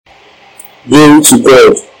Glory to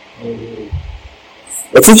God.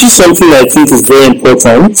 But teaching something I think is very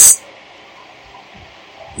important.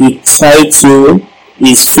 The title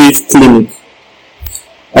is Faith Clinic.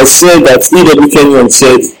 I said that E.W. Kenyon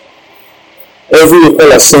said every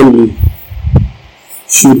local assembly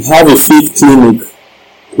should have a faith clinic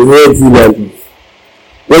regularly,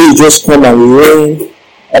 where you just come and learn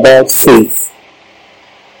about faith.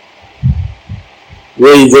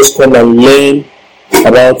 Where you just come and learn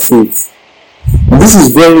about faith. And this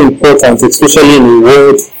is very important, especially in the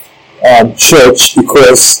world church,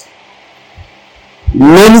 because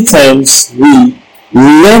many times we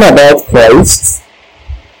learn about Christ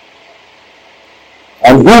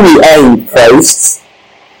and who we are in Christ,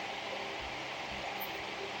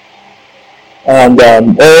 and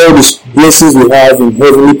all the blessings we have in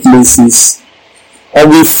heavenly places, and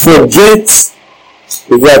we forget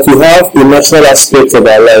that we have a natural aspect of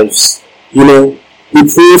our lives. You know, we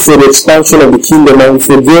pray for the expansion of the kingdom and we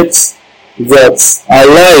forget that our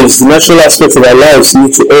lives, the natural aspects of our lives,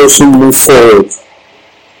 need to also move forward.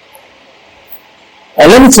 And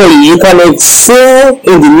let me tell you, you can excel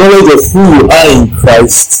in the knowledge of who you are in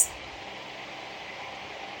Christ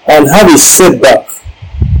and have a setback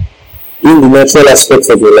in the natural aspects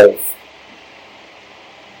of your life.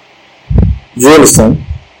 Do you understand?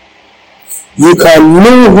 You can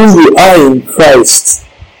know who you are in Christ,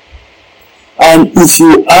 and if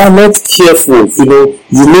you are not careful, you know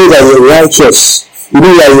that you're righteous, you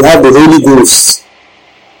know that you have the Holy Ghost.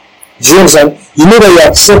 Do you understand? You know that you're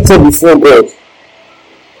accepted before God.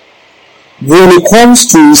 When it comes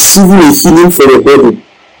to receiving a healing for your body,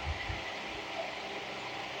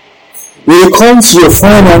 when it comes to your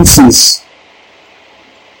finances,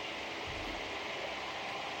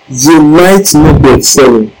 you might not be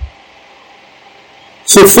excelling.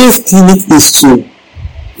 So faith clinic is to,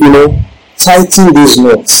 tighten those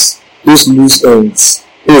knots, those loose ends.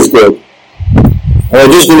 Praise God. And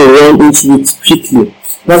I'm just going to run into it quickly.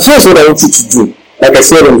 Now here's what I want you to do. Like I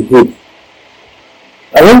said on the book,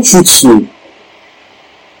 I want you to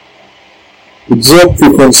drop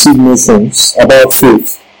preconceived notions about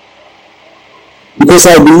faith. Because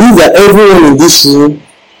I believe that everyone in this room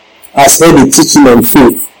has heard a teaching on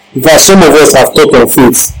faith. In fact, some of us have taught on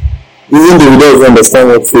faith, even though we don't even understand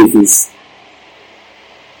what faith is.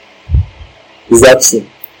 Is that true?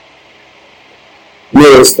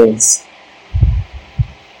 No response.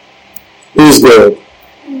 Praise God.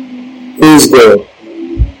 Praise God.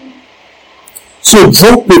 So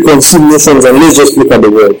drop preconceived notions and let's just look at the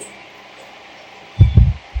word.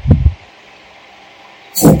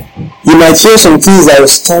 You might hear some things that will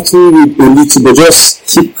startle you a little, but just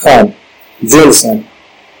keep calm. Do you understand?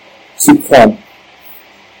 Keep calm.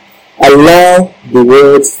 Allow the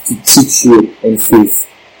word to teach you in faith.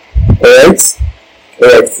 Alright?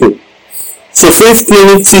 Alright, cool. So faith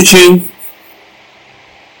clinic teaching.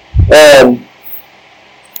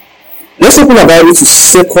 Let's open our Bible to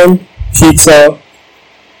 2 Peter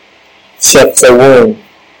chapter 1.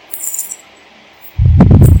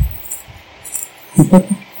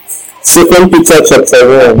 2 Peter chapter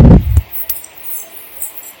 1.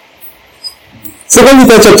 2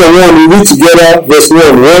 Peter chapter 1, we read together verse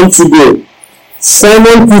 1 to go.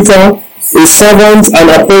 Simon Peter, a servant and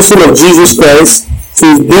apostle of Jesus Christ,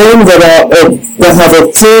 to them that have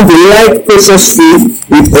obtained the like precious faith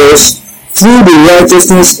with us through the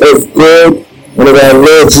righteousness of God and of our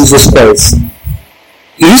Lord Jesus Christ.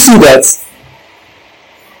 Do you see that?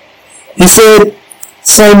 He said,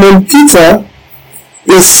 Simon Peter,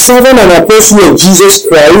 a servant and apostle of Jesus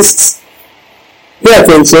Christ. Pay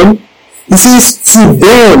attention. He says to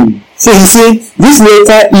them. So he said this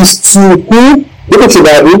letter is to who? Look at your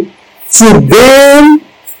Bible. To them.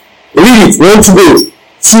 Read it. Want to go?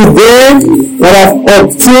 To them that have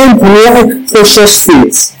obtained like precious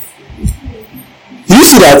faith. Do you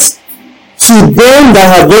see that? To them that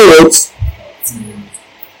have done what?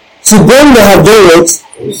 To them that have done what?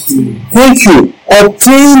 Thank you.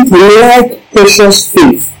 Obtained like precious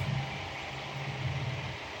faith.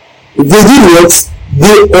 They did what?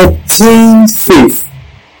 They obtained faith.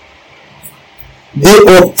 They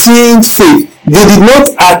obtained faith. They did not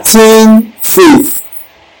attain faith.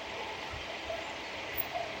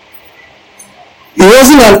 It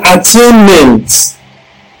wasn't an attainment.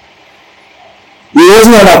 It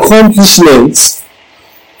wasn't an accomplishment.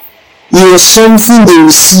 It was something they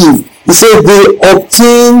received. He said they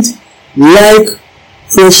obtained like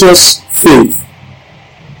precious faith.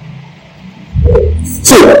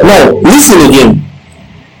 So now listen again.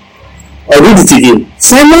 I'll read it again.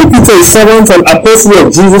 Simon Peter, a servant and apostle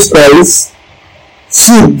of Jesus Christ,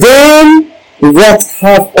 to them that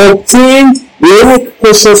have obtained like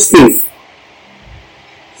precious faith.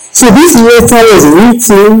 So this letter was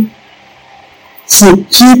written to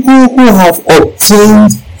people who have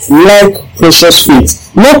obtained like precious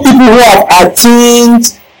faith, not people who have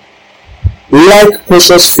attained like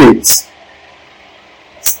precious faith.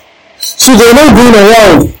 So they're not going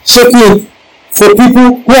around checking for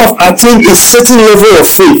people who have attained a certain level of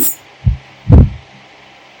faith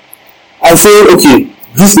and say, okay,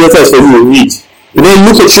 this letter is for you to read. And then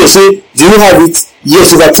look at you and say, do you have it?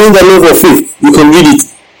 Yes, you've attained that level of faith. You can read it.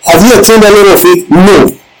 Have you attained that level of faith? No,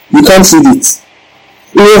 you can't read it.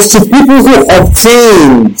 It was to people who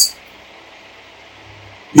obtained.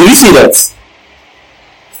 Did you see that?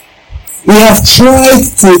 We have tried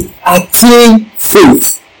to attain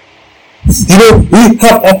faith. You know, we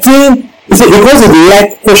have attained because of the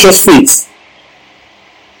like precious faith.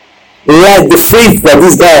 Like the faith that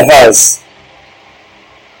this guy has.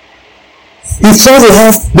 He's trying to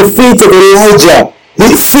have the faith of Elijah,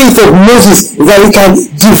 the faith of Moses that he can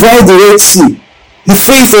divide the Red Sea, the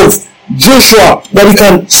faith of Joshua that he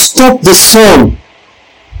can stop the sun.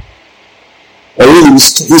 Or really, he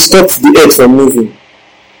stopped the earth from moving.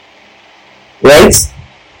 Right?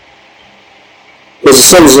 Because the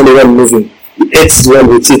sun is not the one moving. The earth is the one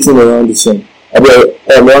rotating around the sun,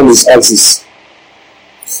 around its axis.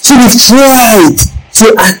 So we've tried to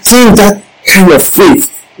attain that kind of faith,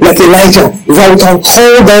 like Elijah, that we can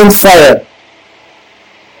call down fire.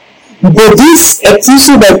 But this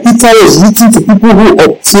epistle by Peter was written to people who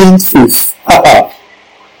obtained faith.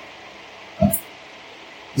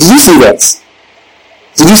 Did you see that?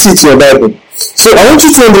 Did you see it in your Bible? So I want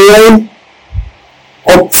you to underline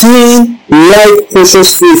obtain like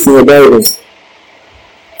precious faith in your Bible.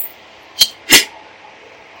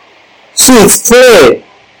 So it's clear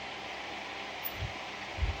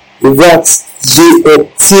that they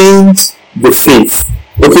obtained the faith.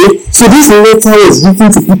 Okay? So this letter was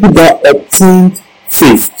written to people that obtained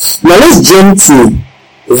faith. Now let's jump to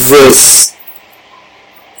verse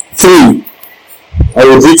 3. I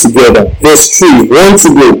will read together. Verse 3. 1 to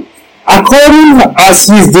go. According as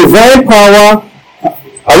his divine power.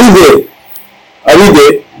 Are we there? Are we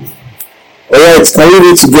there? Alright, can we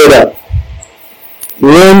read together?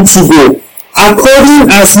 1 to go.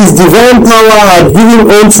 According as his divine power had given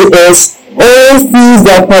unto us all things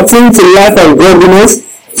that pertain to life and godliness,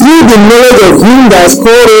 through the knowledge of him that has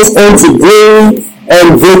called us unto glory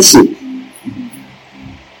and virtue.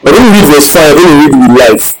 But let me read verse 5, let me read with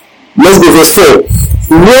life. Let's go verse 4.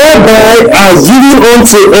 Whereby are given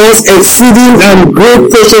unto us exceeding and great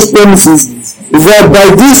precious promises, that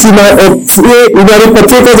by this we might be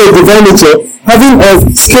partakers of divine nature, having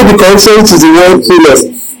escaped the corruption to the world through us.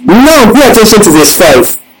 Now pay attention to verse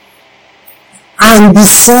 5. And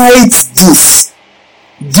besides this,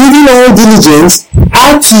 giving all diligence,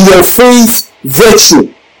 add to your faith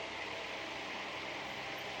virtue.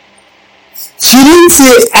 He didn't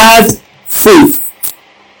say add faith.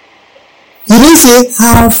 He didn't say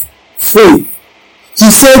have faith.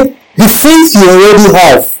 He said the faith you already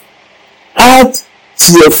have, add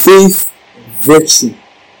to your faith virtue.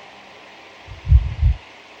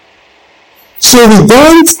 So we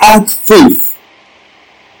don't add faith.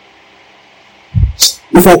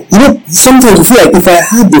 Sometimes you feel like if I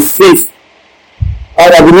had the faith, I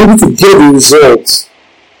would have been able to get the results.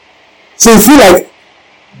 So you feel like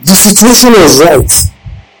the situation is right.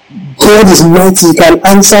 God is mighty, He can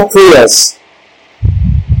answer prayers.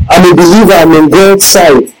 I'm a believer, I'm on God's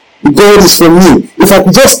side. God is for me. If I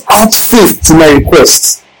could just add faith to my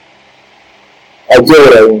request, I'll get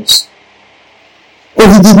what I want. But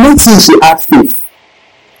He did not say you should add faith.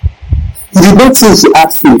 He did not say you should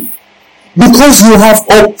add faith. Because you have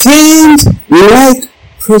obtained like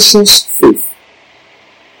precious faith.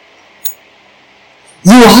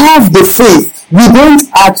 You have the faith. We don't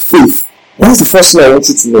add faith. That's the first thing I want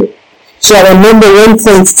you to know. So our number one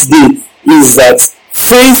point today is that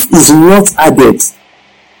faith is not added.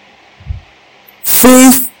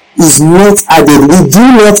 Faith is not added. We do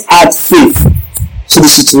not add faith to the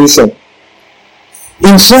situation.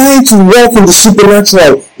 In trying to walk in the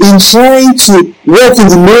supernatural, in trying to walk in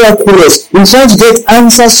the miraculous, in trying to get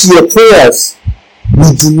answers to your prayers,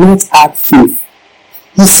 we do not add faith.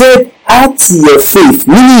 He said, add to your faith,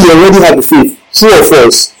 meaning you already have the faith. True or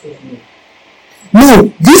false? Now,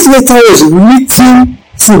 this letter was written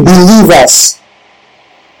to believers.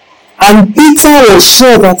 And Peter was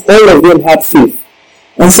sure that all of them had faith.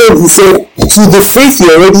 And so he said, to the faith you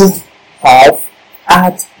already have,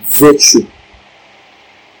 add virtue.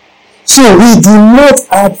 So we do not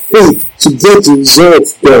add faith to get the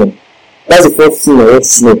results done. That's the first thing I want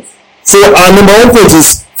to know. So our number one point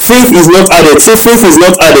is faith is not added. Say faith is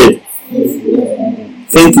not added.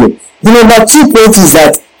 Thank you. The number 2 point is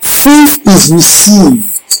that faith is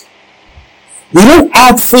received. We don't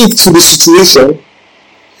add faith to the situation.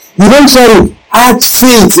 We don't try to add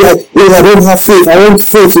faith like, oh, I don't have faith. I want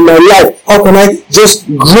faith in my life. How can I just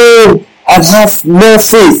grow and have more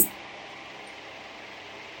faith?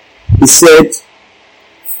 We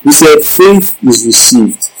said faith is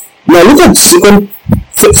received. Now look at second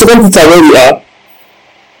Peter where we are.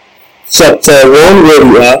 Chapter 1 where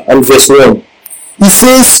we are and verse 1. He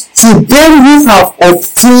says, to them who have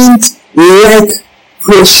obtained like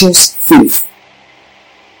precious faith.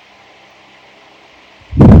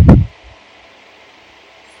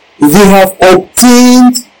 They have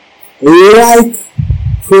obtained like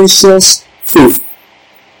precious faith.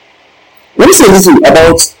 Let me say a little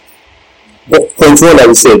about point 1 that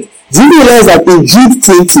we said. Do you realize that in Jude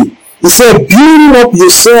 20, he said, building up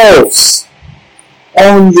yourselves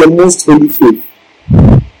on your most holy faith.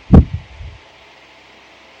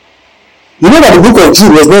 You know that the book of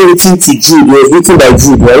Jude was not written to Jude, it was written by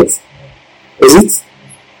Jude, right? Is it?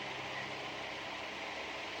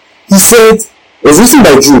 He said, it was written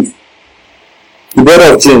by Jude, the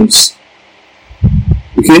brother of James.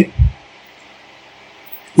 Okay?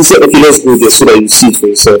 He said, okay, let's go there so that you see it for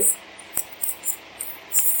yourself.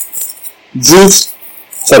 Jude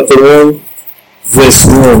chapter 1, verse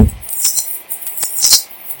 1.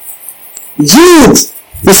 Jude,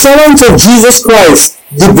 the servant of Jesus Christ,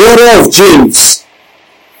 the brother of James,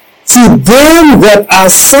 to them that are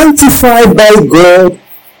sanctified by God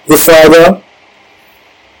the Father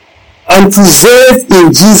and preserved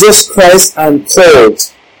in Jesus Christ and called.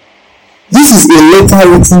 This is a letter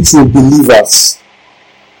written to believers.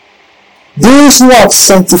 Those who are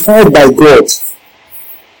sanctified by God.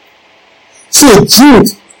 So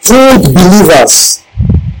Jude told believers,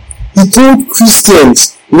 he told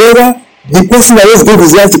Christians, whether the person that just gave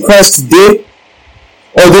his life to Christ today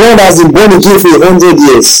or the one that has been born again for 100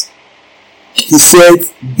 years, he said,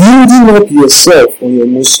 building up yourself on your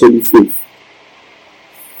most holy faith.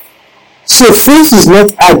 So faith is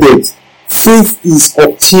not added, faith is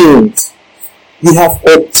obtained. We have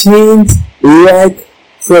obtained like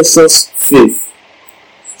precious faith.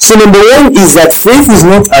 So number 1 is that faith is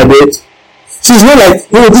not added. So it's not like,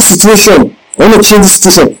 oh, this situation, I want to change this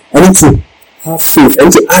situation. I need to have faith. I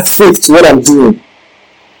need to add faith to what I'm doing.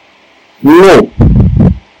 No.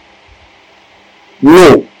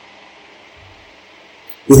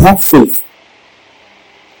 We have faith.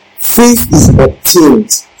 Faith is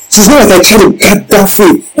obtained. So it's not like I try to get that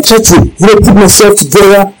faith. I try to, put myself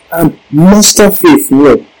together and master faith.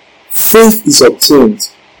 No. Faith is obtained.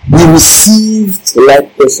 We received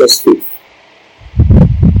like precious faith.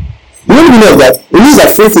 You don't know that. It means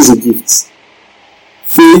that faith is a gift.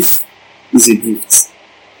 Faith is a gift.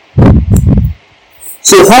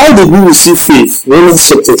 So how did we receive faith? Romans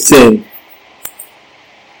chapter 10.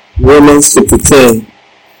 Romans chapter 10.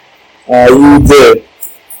 Are you there?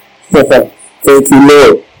 Thank you,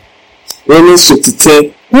 Lord. Romans chapter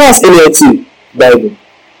 10. Who has NLT Bible?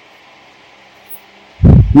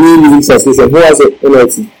 New Living Translation. Who has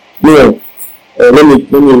NLT? No. Let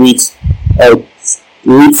me read. I'll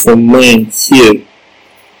read from mine here.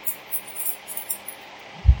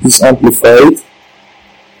 It's amplified.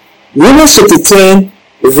 Romans chapter 10,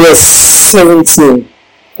 verse 17.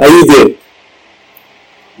 Are you there?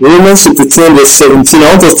 Romans chapter 10, verse 17. I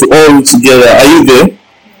want us to all read together. Are you there?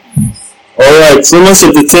 Alright, Romans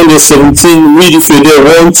chapter 10, verse 17. Read if you're there.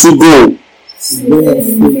 1, 2, go.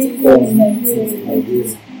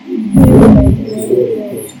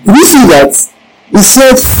 Did you see that? He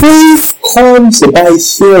said faith comes by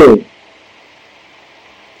hearing.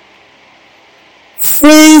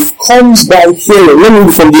 Faith comes by hearing. Let me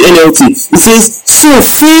read from the NLT. It says, so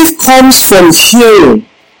faith comes from hearing.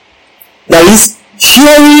 That is,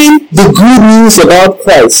 hearing the good news about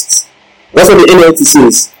Christ. That's what the NLT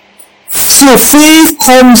says. So faith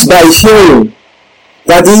comes by hearing.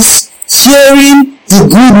 That is, hearing the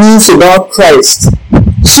good news about Christ.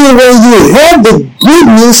 So when you heard the good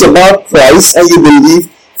news about Christ and you believe,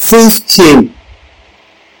 faith came.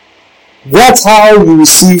 That's how you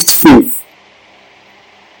received faith.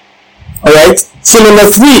 Alright? So number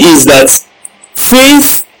 3 is that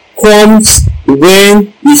faith comes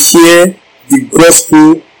when you hear the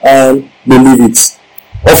gospel and believe it.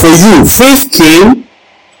 Or for you, faith came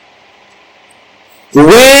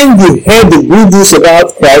when you heard the good news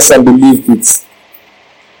about Christ and believed it.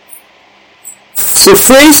 So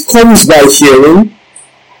faith comes by hearing,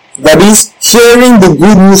 that is, hearing the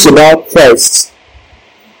good news about Christ.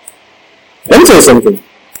 Let me tell you something.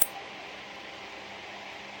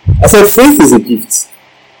 I said faith is a gift.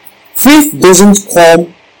 Faith doesn't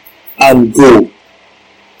come and go.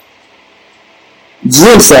 Do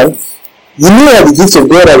you understand? You know that the gifts of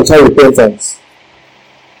God are without repentance.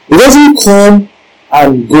 It doesn't come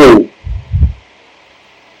and go.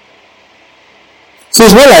 So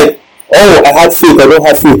it's not like, oh, I had faith, I don't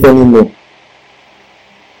have faith anymore.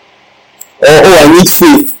 Or, oh, I need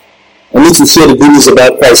faith, I need to share the good news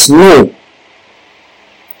about Christ. No.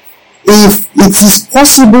 If it is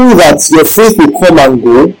possible that your faith will come and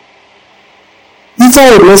go,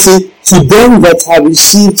 Peter would not say, to them that have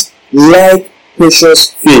received like precious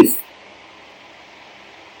faith.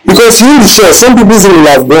 Because you will be sure some people will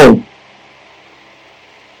have gone.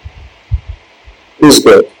 Praise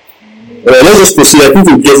God. Let's just proceed. I think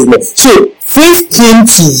we'll get it now. So, faith came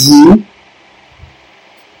to you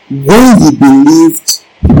when you believed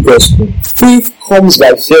the gospel. Faith comes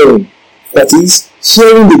by hearing. That is,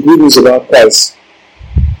 hearing the good news about Christ.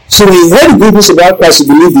 So when you heard the good news about Christ, you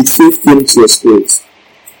believe that faith came to your spirit.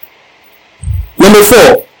 Number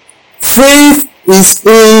 4. Faith is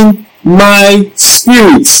in my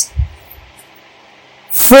spirit.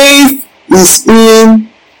 Faith is in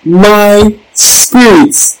my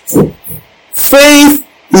spirit. Faith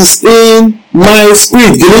is in my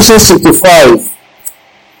spirit. Galatians chapter 5.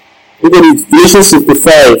 Look at it. Galatians chapter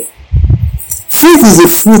 5. Faith is the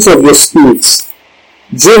fruit of your spirit.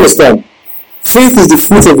 Do you understand? Faith is the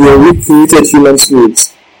fruit of your recreated human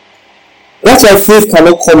spirit. That's why faith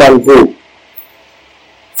cannot come and go.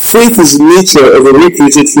 Faith is the nature of a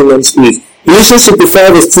recreated human spirit. Galatians chapter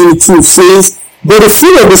 5 verse 22 says, but the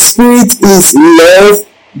fruit of the spirit is love,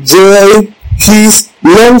 joy, peace,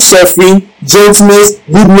 long-suffering, gentleness,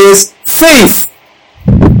 goodness, faith.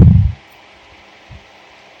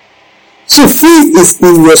 So faith is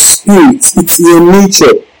in your spirit. It's in your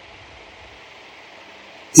nature.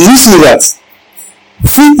 Do you see that?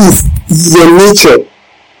 Faith is your nature.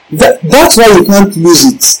 That's why you can't lose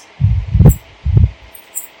it.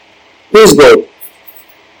 Praise God.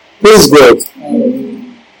 Praise God.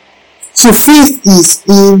 So faith is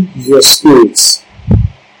in your spirit.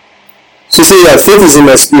 So say that faith is in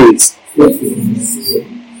my spirit.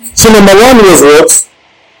 So number 1 was what?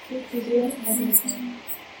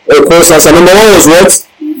 Of course, answer. Number 1 was what?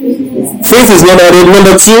 Faith is not added.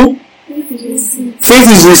 Number 2? Faith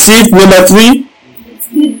is received. Number 3?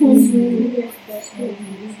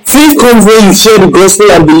 Faith comes when you share the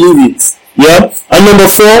gospel and believe it. Yeah? And number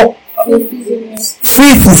 4?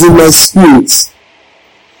 Faith is in my spirit.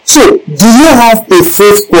 So, do you have a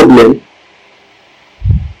faith problem?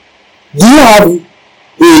 Do you have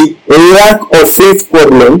a lack of faith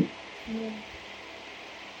problem?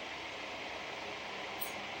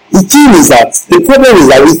 The thing is that, the problem is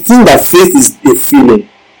that we think that faith is a feeling.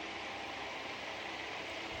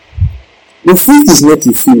 But faith is not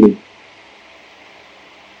a feeling.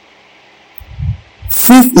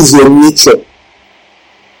 Faith is your nature.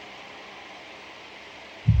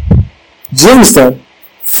 Do you understand?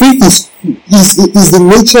 Faith is the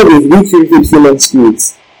nature of recreated human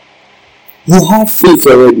spirit. You have faith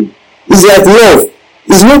already. It's like love.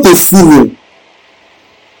 It's not a feeling.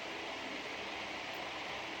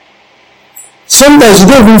 Sometimes you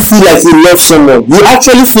don't even feel like you love someone. You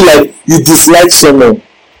actually feel like you dislike someone.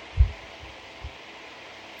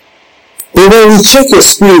 But when you check your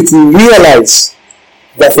spirit, you realize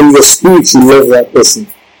that from your spirit you love that person.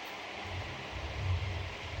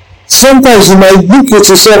 Sometimes you might look at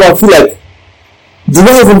yourself and feel like, do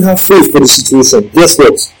I even have faith for the situation? Guess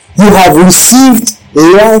what? You have received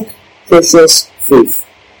like precious faith.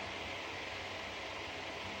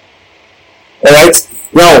 Alright?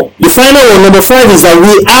 Now, the final one, number 5, is that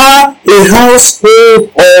we are a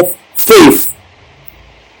household of faith.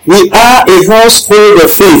 We are a household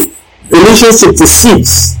of faith. Galatians chapter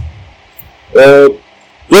 6,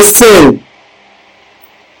 verse 10.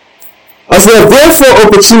 As we have therefore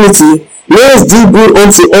opportunity, let us do good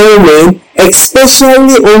unto all men,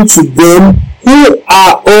 especially unto them who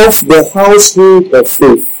are of the household of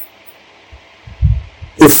faith.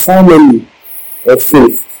 The family of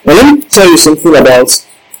faith. Now let me tell you something about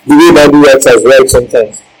the way Bible writers write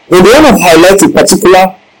sometimes. When they want to highlight a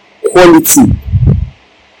particular quality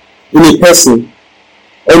in a person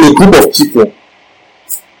or in a group of people,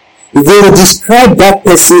 they will describe that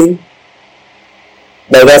person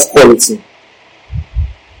by that quality.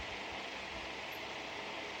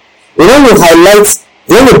 They want to highlight,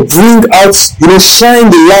 they want to bring out, shine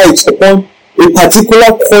the light upon a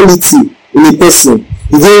particular quality in a person.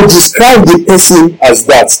 They will describe the person as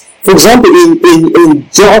that. For example,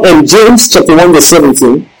 in James chapter 1 verse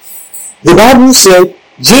 17, the Bible said,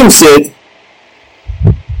 James said,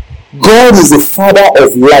 God is the Father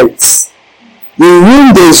of lights, in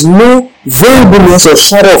whom there is no variableness or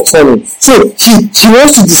shadow of turning. So he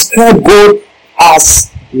wants to describe God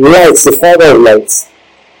as light, the Father of light.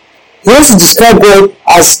 He wants to describe God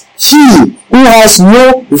as He who has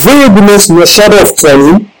no variableness nor shadow of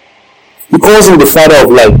turning. He calls Him the Father of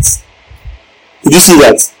light. Did you see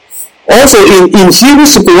that? Also in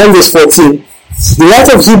Hebrews chapter 1 verse 14, the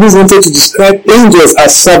writer of Hebrews wanted to describe angels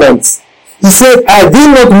as servants. He said, are they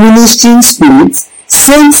not ministering spirits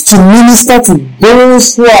sent to minister to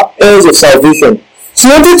those who are heirs of salvation? So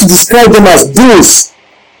he wanted to describe them as those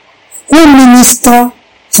who minister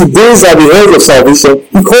to those that are the heirs of salvation.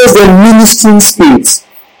 He calls them ministering spirits.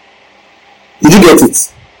 Did you get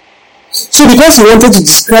it? So because he wanted to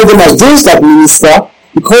describe them as those that minister,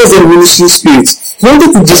 he calls them ministering spirits. He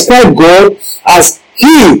wanted to describe God as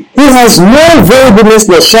He who has no variableness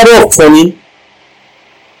nor shadow of turning.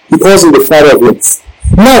 He calls Him the Father of light.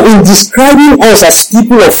 Now, in describing us as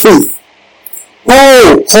people of faith,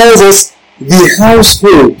 Paul calls us the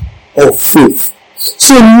household of faith.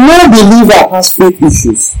 So no believer has faith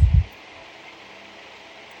issues.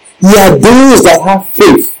 We are those that have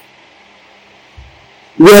faith.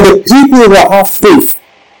 We are the people that have faith.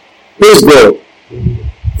 Praise God.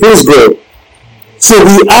 Praise God. So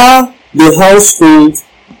we are the household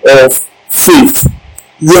of faith.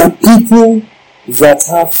 We are people that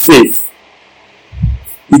have faith.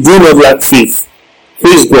 We do not lack faith.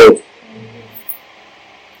 Praise God.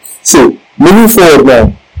 So, moving forward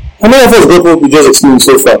now. How many of us got what we just explained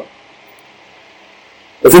so far?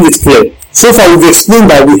 I think it's clear. So far we've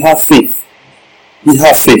explained that we have faith. We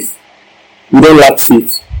have faith. We don't lack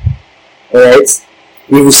faith. Alright?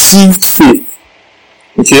 We received faith.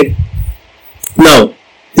 Okay? Now,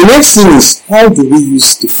 the next thing is, how do we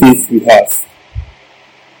use the faith we have?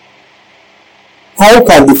 How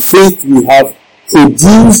can the faith we have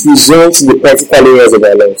produce results in the practical areas of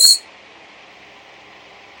our lives?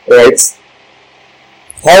 Alright?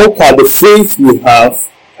 How can the faith we have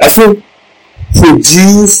actually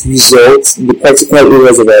produce results in the practical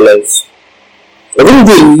areas of our lives? We're going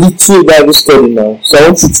to do a little Bible study now, so I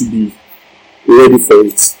want you to be ready for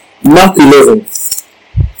it. Mark 11.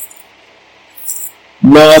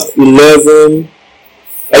 Mark 11.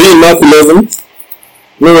 Are you in Mark 11?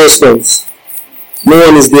 No response. No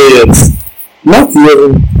one is there yet. Mark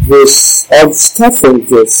 11 verse, I'll start from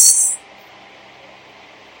verse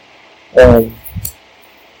 12.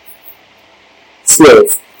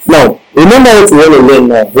 Now, remember what we want to learn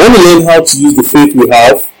now. We want to learn how to use the faith we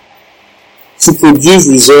have to produce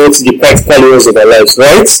results in the practical areas of our lives,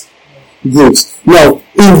 right? Good. Now,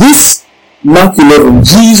 in this Mark 11,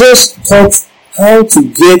 Jesus taught how to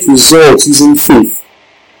get results using faith.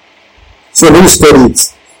 So let me study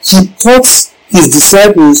it. He taught his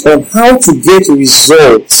disciples on how to get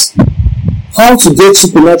results, how to get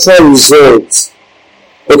supernatural results.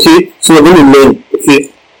 Okay, so we're going to learn.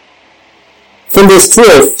 Okay, from verse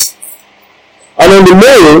 12. And on the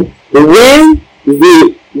morning, when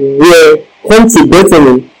they were come to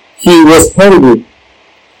Bethany, he was hungry.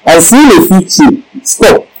 And seeing a fig tree,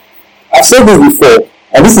 stop. I've said this before,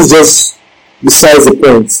 and this is just besides the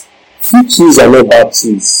point. Fig trees are not bad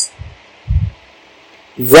trees.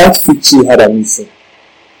 That fig tree had a mission.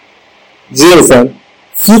 Do you understand?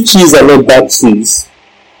 Fig trees are not bad trees.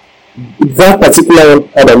 That particular one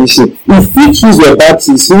had a mission. If fig trees were bad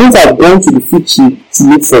trees, he wouldn't have gone to the fig tree to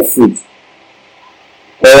look for food.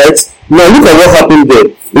 Alright? Now look at what happened there.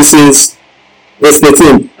 It says, verse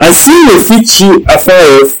 13. And seeing a fig tree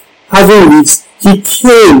afar off, having roots, he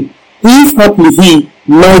came, if haply he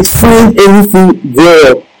might find anything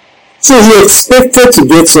there. So he expected to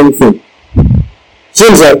get something.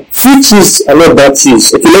 James, fig trees are not bad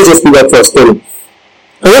trees. Okay, let's just go back to our story.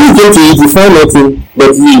 And when he came to it, he found nothing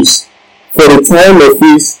but leaves, for the time of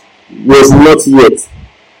his was not yet.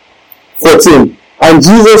 14. And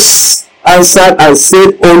Jesus answered and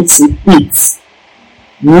said unto it,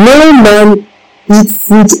 no man eat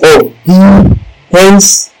fruit of thee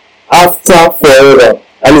hence after forever.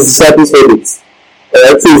 And his disciples heard it.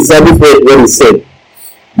 His disciples heard what he said.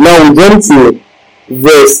 Now we jump to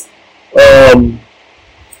verse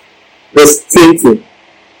 20.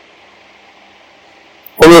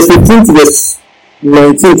 From verse 15 to verse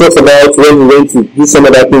 19 talks about when we went to do some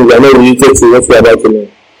other things that are not related to what we are about to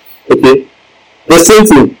learn. Okay? Verse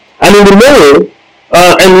 20. And in the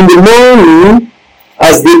morning,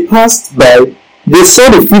 as they passed by, they saw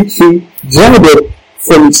the fig tree dried up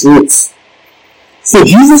from its roots. So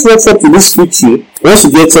Jesus walks up to this fig tree, wants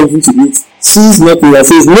to get something to eat, sees nothing, and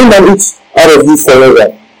says, no man eat out of you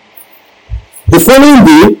forever. The following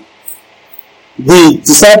day, the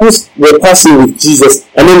disciples were passing with Jesus,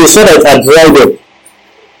 and then they saw that it had dried up.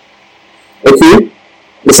 Okay?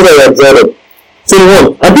 They saw that it had dried up.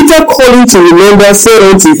 21. And Peter calling to remember said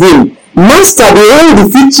unto him, Master, behold, the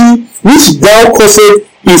fig tree which thou causest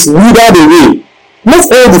is withered away.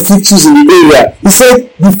 Not all the fig trees in the area. He said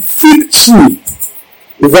the fig tree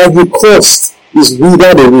that he caused is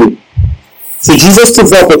withered away. So Jesus took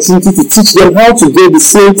the opportunity to teach them how to get the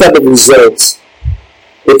same type of results.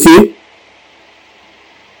 Okay?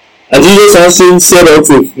 And Jesus answering said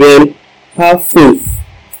unto them, have faith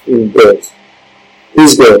in God.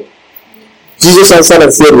 Praise God. Jesus answered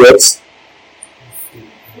and said what?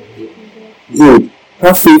 Good.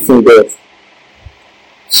 Have faith in God.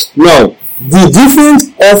 Now, the different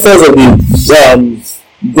authors of the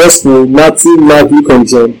Gospel, Matthew, Mark, Luke, and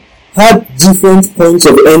John, had different points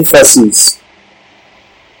of emphasis.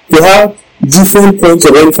 They had different points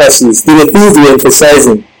of emphasis. There were things they were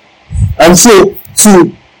emphasizing. And so,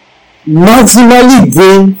 to maximally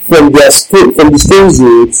gain from the stories they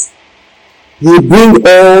wrote, you bring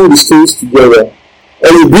all the stories together, or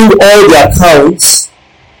you bring all the accounts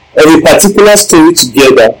of a particular story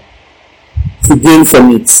together to gain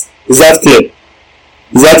from it. Is that clear?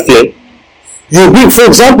 Is that clear? You bring, for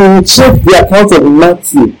example, you check the account of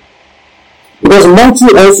Matthew, because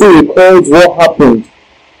Matthew also records what happened.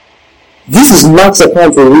 This is Mark's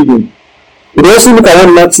account for reading. You also look at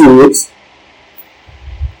what Matthew wrote,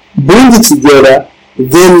 bring it together,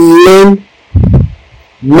 then learn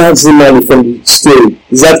maximally from the story.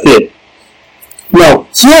 Is that clear? Now,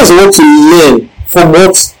 here's what to learn from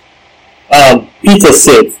what Peter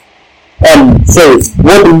said.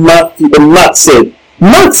 What Mark said.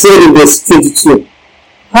 Mark said in verse 22,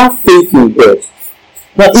 have faith in God.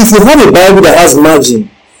 Now, if you have a Bible that has margin,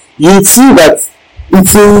 you see that it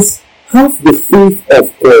says, have the faith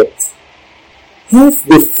of God. Have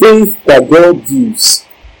the faith that God gives.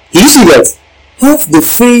 Do you see that? Have the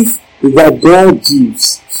faith that God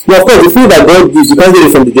gives. Now, of course, the faith that God gives, you can't get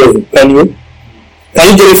it from the devil, can you?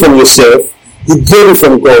 Can you get it from yourself? You get it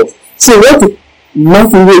from God. So what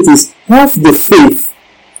Matthew wrote is, have the faith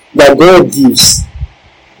that God gives.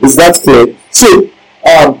 Is that clear? So,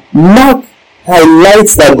 Mark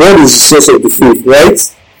highlights that God is the source of the faith,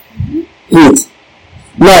 right? Good.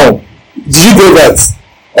 Now, did you get that?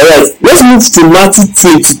 Alright, let's move to Matthew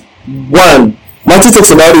 21. Matthew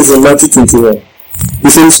talks about this in Matthew 21. The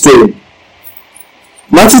same story.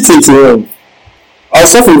 Matthew 21. I'll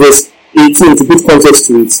start from verse 18 to put context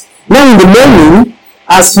to it. Now in the morning,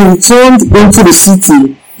 as he returned into the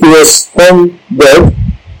city, he was hungry,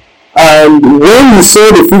 and when he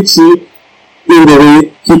saw the fig tree in the way,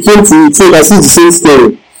 he came to it. So you can see the same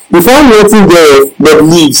story. He found nothing thereof but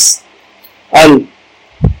leaves, and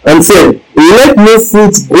said, let no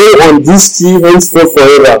fruit grow on this tree henceforth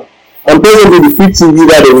forever. And presently the fig tree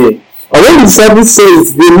withered away. And when the disciples saw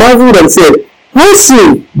it, they marveled and said, how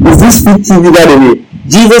soon is this fig tree withered away?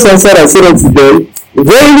 Jesus answered and said unto them,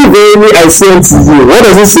 verily, verily, I say unto you. What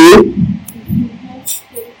does it say?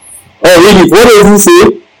 Oh, really? What does it say?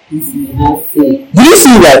 Do you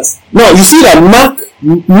see that? No, you see that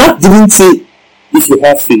Mark didn't say, if you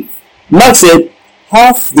have faith. Mark said,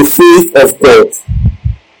 have the faith of God.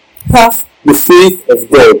 Have the faith of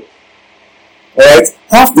God. Alright?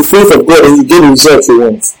 Have the faith of God and you get the result you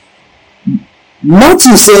want.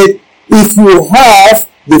 Matthew said, if you have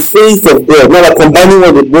the faith of God, now I'm combining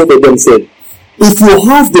what both of them said. If you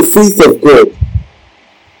have the faith of God,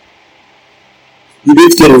 you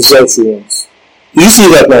don't get the results you want. Do you see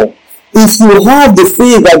that now? If you have the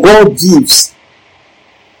faith that God gives,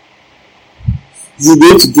 you're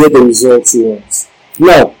going to get the results you want.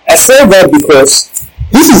 Now, I said that because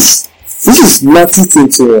this is Matthew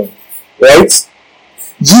 21, right?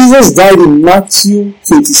 Jesus died in Matthew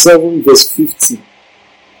 27 verse 50.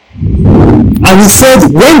 And he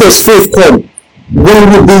said, when does faith come? When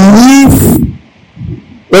we believe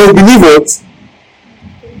what?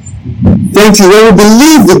 Thank you. When we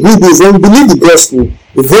believe the good news, when we believe the gospel,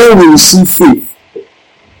 then we receive faith.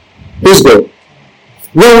 Praise God.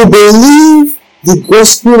 When we believe the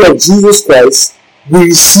gospel of Jesus Christ, we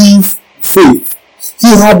receive faith. He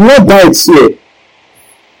had not died here,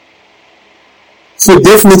 so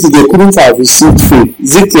definitely they couldn't have received faith.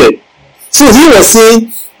 Is it clear? So he was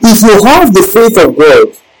saying, if you have the faith of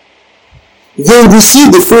God, then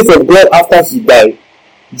receive the faith of God after he died.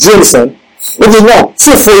 Do you understand? Okay, now,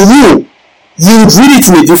 so for you, you would read it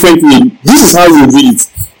in a different way. This is how you read it.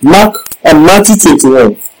 Matthew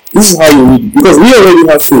 21. This is how you read it. Because we already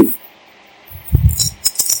have faith.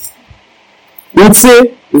 We would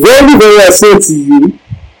say, very, very I say to you,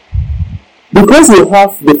 because you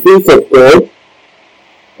have the faith of God,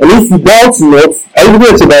 and if you doubt not, are you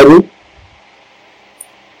looking at your Bible?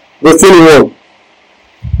 Verse 21.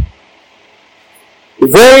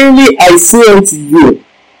 Verily I say unto you,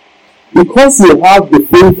 because you have the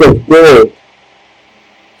faith of God.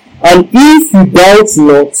 And if you doubt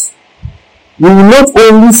not, you will not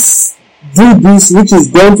only do this which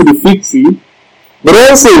is done to the fig tree, but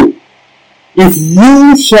also, if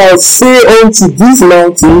you shall say unto this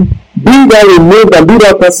mountain, be thou removed and be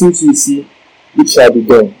thou cast into the sea, it shall be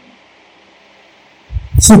done.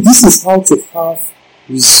 So this is how to have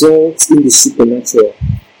results in the supernatural.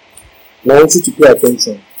 Now I want you to pay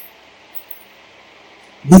attention.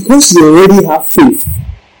 Because you already have faith,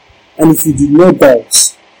 and if you did not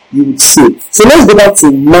doubt, you would say. So let's go back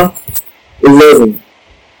to Mark 11.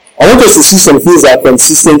 I want us to see some things that are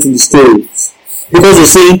consistent in the story. Because you're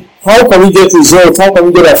saying, how can we get results? How can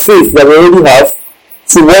we get a faith that we already have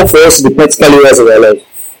to work for us in the practical areas of our life?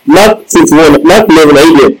 Mark 11, are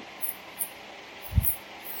you there?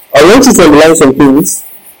 I want you to underline some things,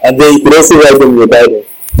 and then you can also write them in your Bible.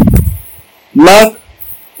 Mark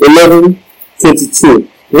 11:22.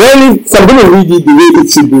 Really, so I'm going to read it the way it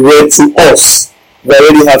should be read to us who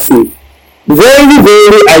already have faith. Verily,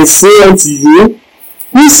 verily, I say unto you,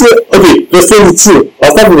 who say, okay, verse 22.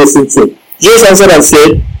 I'll start with verse 22. Jesus answered and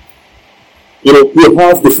said, you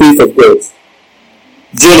have the faith of God.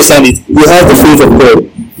 Do you understand it? You have the faith of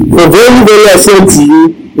God. For verily, verily, I say unto you,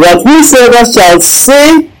 that whosoever shall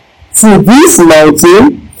say to this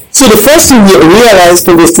mountain. So the first thing we realize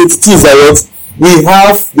from verse 22 is that we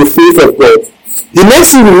have the faith of God. The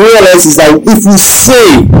next thing we realize is that if we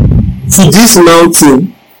say to this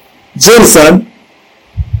mountain, do you understand?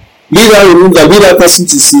 Be thou removed and be thou cast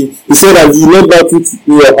into the sea. He said that you will not put in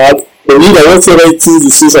your heart, but leave that whatsoever things you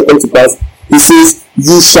say shall come to pass. He says,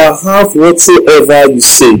 you shall have whatsoever you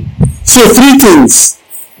say. So three things.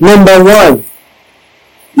 Number one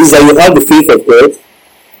is that you have the faith of God.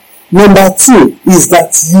 Number two is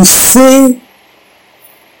that you say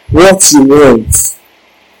what you want.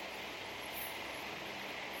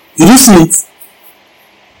 Did you see it?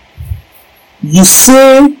 You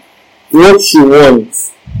say what you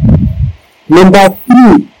want. Number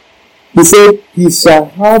three, he said, he shall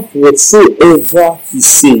have whatsoever he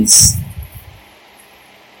says.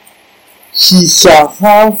 He shall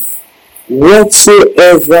have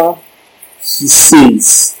whatsoever he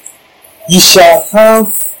says. He shall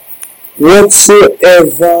have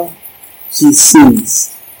whatsoever he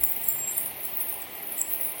says.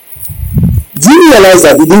 Do you realize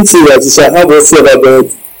that he didn't say that you shall have whatsoever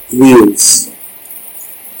God wills?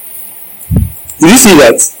 Did you see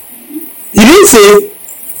that? He didn't say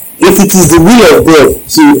if it is the will of God,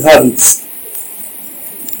 he will have it.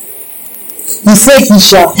 He said he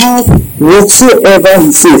shall have whatsoever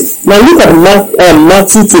he says. Now look at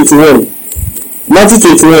Matthew 21. Matthew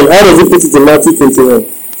 21. How does he put it in Matthew 21?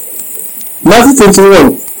 Matthew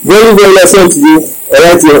 21. Very, very I say unto you,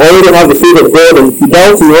 alright, you already have the faith of God, and if you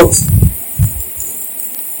doubt not,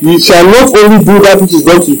 you shall not only do that which is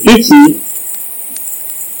done to fig tree,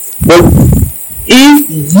 but if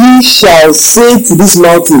ye shall say to this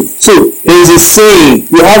mountain. So there is a saying.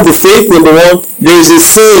 You have the faith, number one. There is a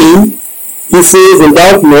saying. He says, and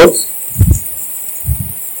doubt not.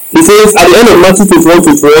 He says at the end of Matthew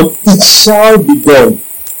 21:21, it shall be done.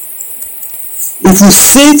 If you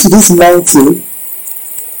say to this mountain,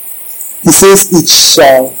 he says, it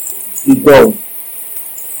shall be done.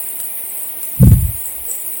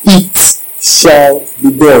 It shall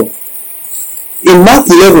be done. In Mark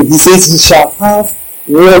 11, he says, you shall have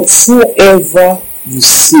whatsoever you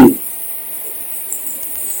say.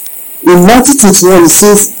 In Matthew 21, he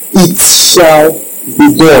says, it shall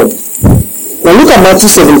be done. Now look at Matthew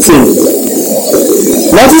 17.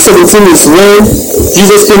 Matthew 17 is when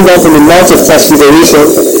Jesus came down from the Mount of Transfiguration,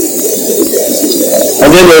 and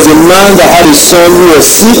then there was a man that had a son who was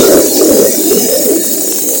sick,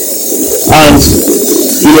 and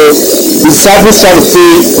the disciples tried to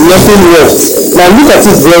pray, nothing worked. Now look at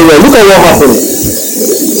it very well. Look at what happened.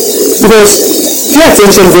 Because pay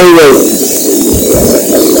attention very well.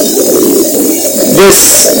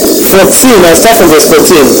 Verse 14, I start from verse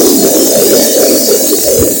 14.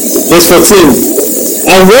 Verse 14.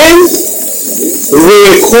 And when they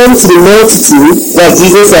were come to the multitude that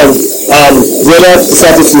Jesus and the other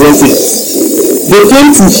disciples presented, they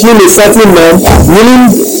came to him a certain man,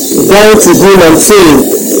 kneeling down to him and saying,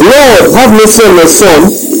 Lord, have mercy on my son,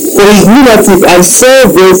 for he is lunatic and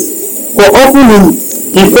serveth, for often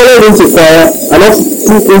he falleth into fire and often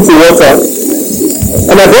into water.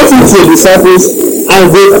 And I brought him to the disciples,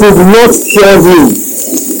 and they could not cure him.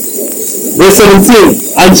 Verse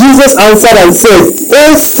 17. And Jesus answered and said,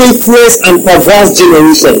 O faithless and perverse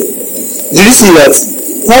generation. Did you see that?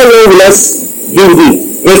 How long will us do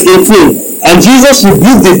this? Verse 18. And Jesus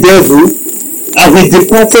rebuked the devil, and he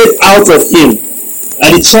departed out of him.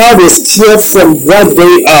 And the child was cured from that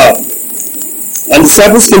very hour. And the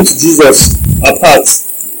disciples came to Jesus apart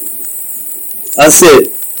and said,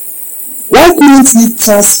 why couldn't he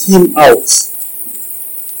cast him out?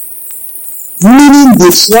 Meaning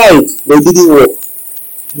they tried, but it didn't work.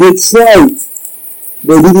 They tried,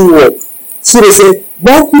 but it didn't work. So they said,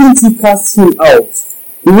 why couldn't he cast him out?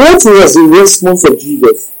 What was the response of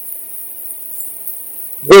Jesus?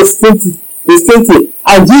 Verse 20.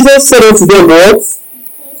 And Jesus said unto them, what?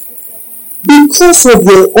 Because of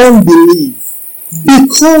your unbelief.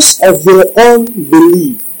 Because of your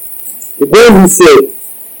unbelief. Then he said,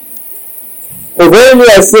 for verily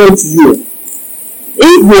I say unto you,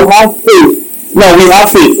 if you have faith, now we have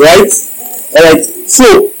faith, right? Alright,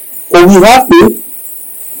 so, when we have faith,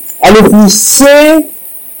 and if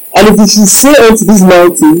you should say unto this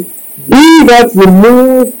mountain, be that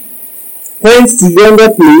removed hence to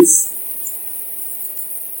yonder place,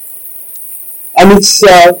 and it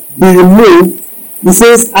shall be removed, he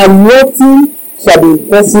says, and nothing shall be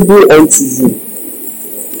impossible unto you.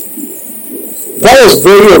 That was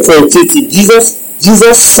very authoritative.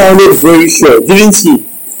 Jesus sounded very sure, didn't he?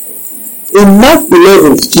 In Mark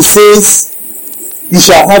 11, he says, you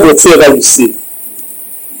shall have whatever you say.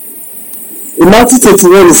 In Matthew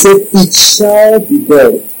 21, he said, it shall be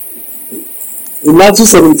done. In Matthew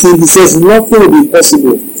 17, he says, nothing will be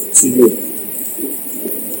possible to you.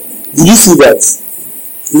 Did you see that?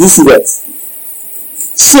 Did you see that?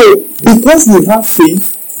 So, because we have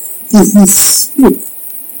faith, if we speak,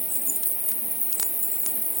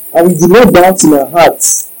 and we do not doubt in our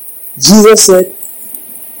hearts, Jesus said,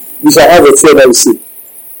 we shall have whatever we say.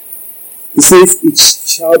 He says, it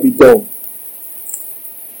shall be done.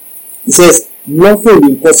 He says, nothing will be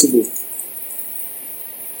impossible.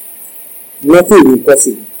 Nothing will be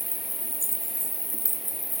impossible.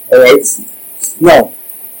 Alright? Now,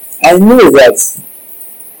 I know that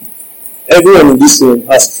everyone in this room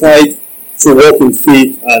has tried to walk in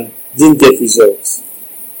faith and didn't get results.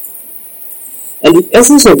 And the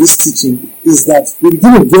essence of this teaching is that we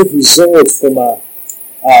didn't get results from our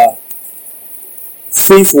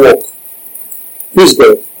faith walk. Praise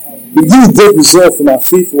God. We didn't get results from our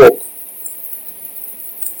faith walk.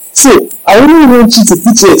 So, I really want you to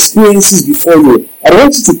put your experiences before you. I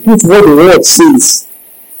want you to put what the word says.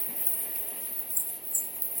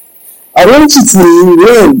 I want you to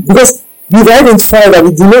learn, because we've identified that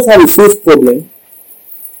we do not have a faith problem.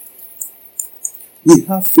 We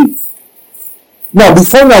have faith. Now,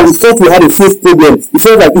 before now, we thought we had a faith problem. We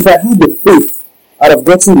felt like if I had the faith, I'd have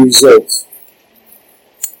gotten the results.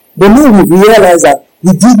 But now we realize that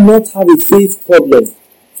we did not have a faith problem.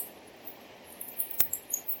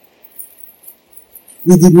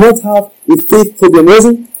 We did not have a faith problem. It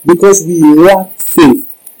wasn't because we lacked faith.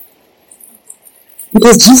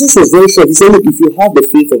 Because Jesus was very sure. He said, look, if you have the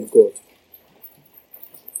faith of God,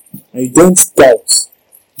 and you don't doubt,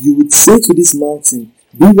 you would say to this mountain,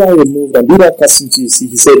 be thou removed and be thou cast into the sea.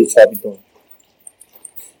 He said, it shall be done.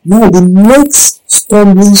 Now, the next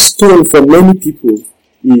stumbling stone for many people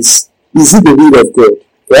is it the will of God?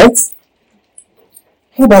 Right?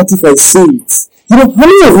 How about if I say it? You know, how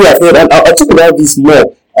many of you have heard, and I'll talk about this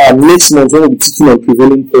more next month when we'll be teaching on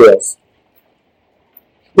prevailing prayers.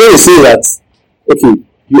 When you say that, okay,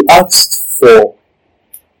 you asked for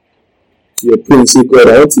your prayer, say, God,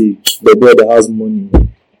 I want the boy that has money.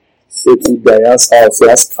 Say to Diane's house, he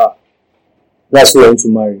has car. That's who I want to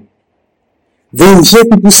marry. Then you hear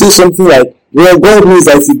people say something like, well, God knows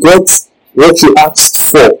that if you got what you asked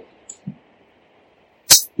for,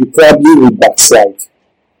 you probably will backslide.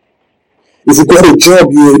 If you got a job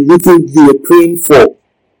you were praying for,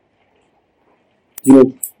 you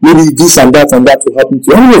know, maybe this and that will happen to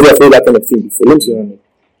you. How many of you have heard that kind of thing before? Let me see your hand.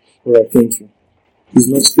 Alright, thank you. It's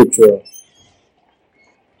not scriptural.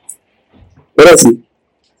 What is it?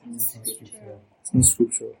 It's not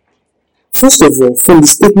scriptural. First of all, from the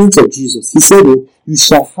statement of Jesus, he said, you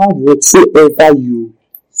shall have whatsoever you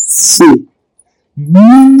say.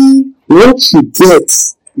 Meaning, what you get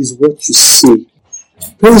is what you say.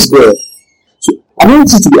 Praise God. So, I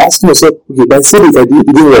want you to be asking yourself, okay, but I said it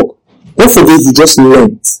didn't work. Don't forget you just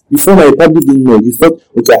learned. Before now, you probably didn't know. You thought,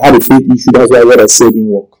 okay, I had a faith issue, that's why what I said didn't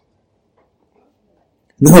work.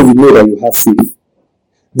 Now you know that you have faith.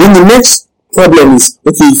 Then the next problem is,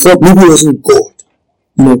 okay, you thought maybe it wasn't God.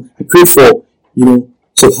 You know, I prayed for, you know,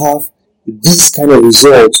 to have this kind of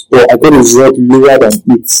result, or I got a result lower than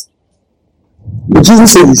it. But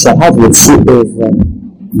Jesus said, you shall have whatsoever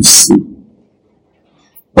you say.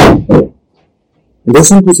 And then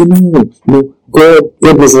some people say, no, God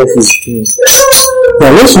knows what He's doing.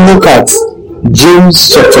 Now let's look at James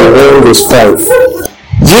chapter 1 verse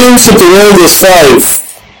 5. James chapter 1 verse 5.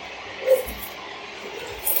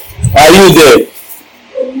 Are you there?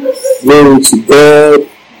 Glory to God.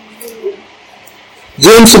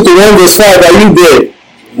 James chapter 1 verse 5. Are you there?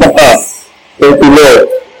 Thank you, Lord.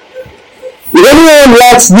 If anyone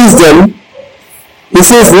lacks wisdom, he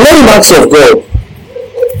says, let him ask of God.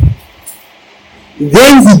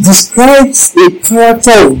 Then he describes a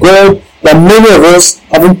character of God that many of us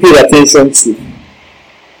haven't paid attention to.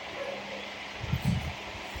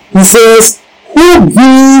 He says, who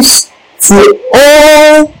gives to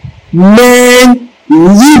all men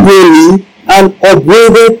liberally and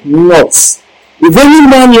upbraideth not. If any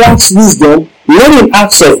man lacks wisdom, let him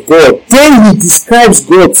ask of God. Then he describes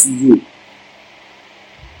God to you.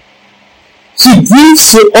 He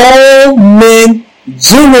gives to all men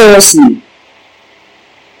generously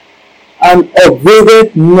and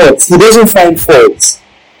upbraideth not. He doesn't find fault.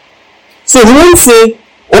 So he won't say,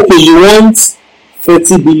 okay, you want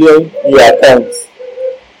 30 billion in your account.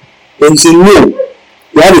 Then you say, no,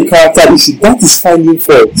 you have a character issue. That is finding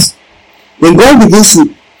fault. When God begins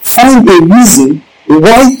to find a reason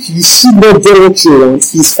why you should not get what you want,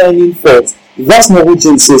 he's finding fault. That's not what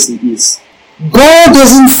James says he is. God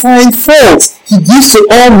doesn't find fault. He gives to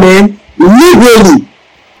all men liberally.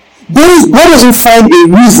 God doesn't find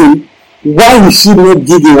a reason why he should not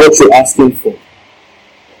give you what you're asking for.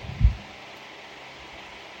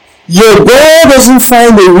 Your God doesn't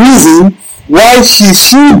find a reason why he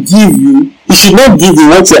should not give you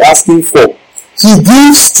what you're asking for. He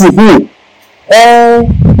gives to who? All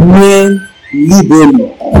men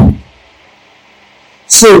liberally.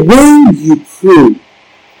 So when you pray,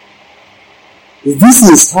 this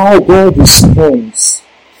is how God responds.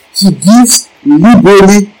 He gives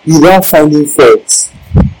liberally without finding fault.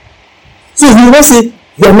 So you will not say,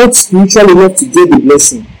 you are not spiritual enough to get the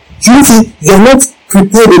blessing. You will say, you are not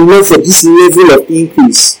prepared enough for this level of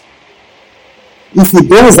increase. If he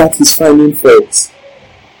does that, he's finding fault.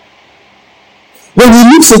 When he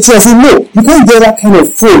looks at you and says, no, you can't get that kind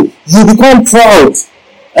of food, you become proud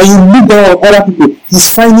and you look down on other people,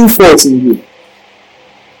 he's finding fault in you.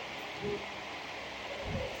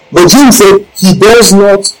 But James said, he does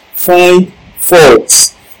not find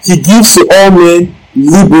fault. He gives to all men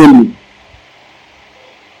liberally.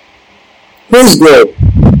 Praise God.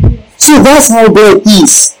 So that's how God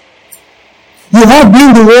is. You have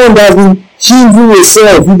been the one that has been changing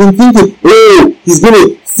yourself. You've been thinking, oh, he's going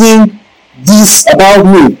to think this about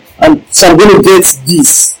me, and so I'm going to get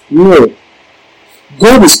this. No.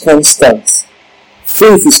 God is constant.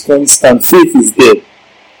 Faith is constant. Faith is there.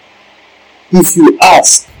 If you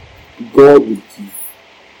ask, God will give.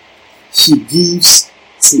 He gives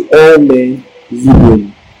to all men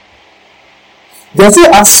liberally. There are two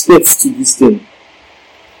aspects to this thing,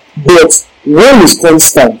 but one is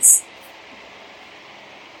constant.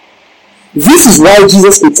 This is why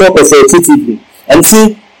Jesus could talk authoritatively and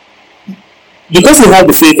say, because you have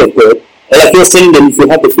the faith of God, and like you're saying that if you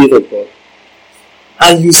have the faith of God,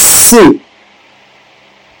 and you say,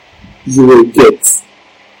 you will get.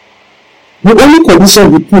 The only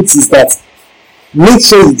condition he puts is that make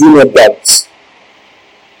sure you do not doubt.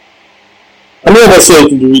 I know what I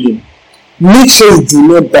in the reading. Make sure you do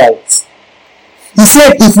not doubt. He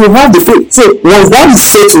said, if you have the faith, so once that is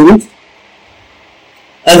settled,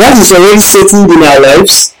 and that is already settled in our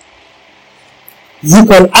lives, you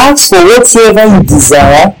can ask for whatsoever you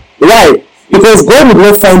desire. Why? Because God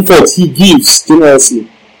will not find fault. He gives generously.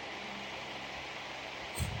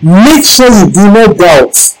 Make sure you do not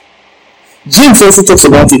doubt. James also talks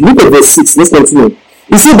about it. Look at verse 6. Let's continue.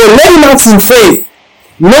 He said, but let him act in faith,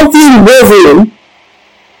 nothing wavering.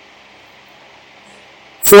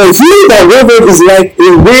 For he that wavereth is like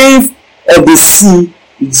a wave of the sea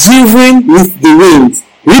driven with the wind.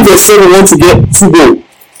 Read verse 7 want to get to go.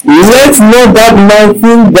 Let not that man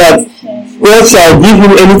think that God shall give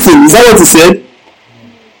him anything. Is that what he said?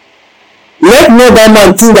 Let not that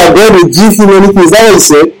man think that God will give him anything. Is that what he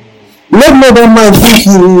said? Let not that man think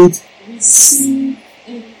he would.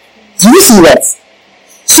 Do you see that?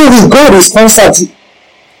 So with God is constant.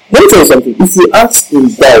 Let me tell you something. If you ask in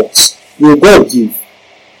doubt, will God give?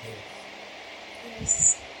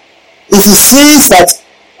 If he says that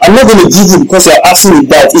I'm not going to give you because you are asking in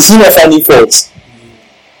doubt, is he not finding fault?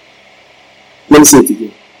 Let me say it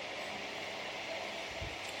again.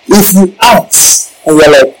 If you ask and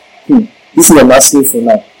you're like, this is what I'm asking for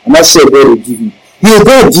now, I'm not sure God will give you. He will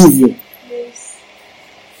God give you.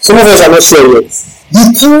 Some of us are not sure yet.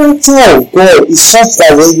 The character of God is such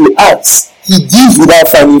that when you ask, he gives without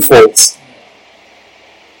finding fault.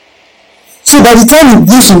 So by the time you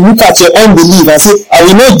begin to look at your unbelief and say, I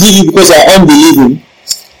will not give you because you are unbelieving,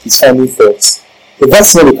 he's finding fault. But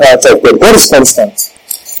that's not the character of God. God is constant.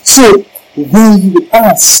 So, when you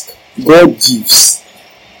ask, God gives.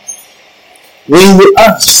 When you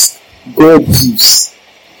ask, God gives.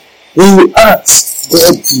 When you ask,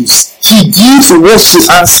 God gives. He gives what you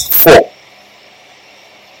ask for.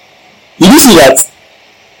 Did you see that?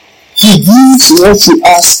 He gives what you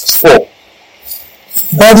ask for.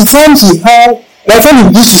 By the time he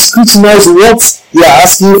begins to scrutinize what you are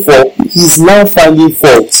asking for, he's now finding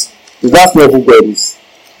fault. That's not who God is.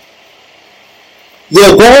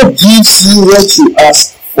 Your God gives you what you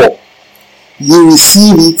ask for. You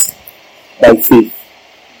receive it by faith.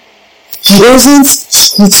 He doesn't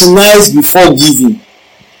scrutinize before giving.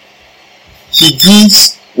 He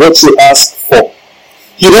gives what you ask for.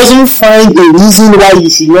 He doesn't find a reason why you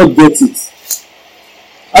should not get it.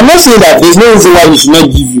 I'm not saying that there's no reason why you should not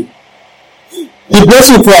give you. The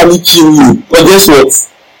blessing will probably kill you. But guess what?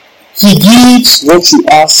 He gives what you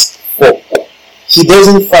ask for. He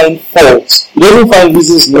doesn't find fault. He doesn't find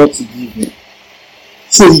reasons not to give you.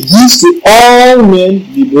 So he gives to all men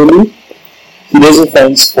liberally. He doesn't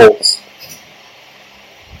find fault.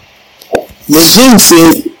 When James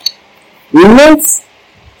said, let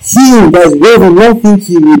him that will not think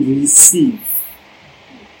he will receive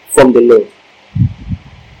from the Lord.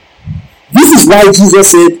 This is why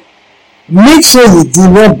Jesus said, make sure you do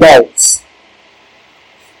not doubt.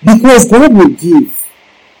 Because God will give.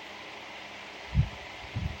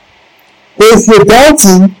 But if you're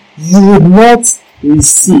doubting, you will not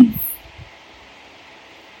receive.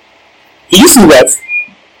 Do you see that?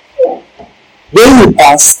 When you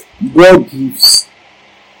ask, God gives.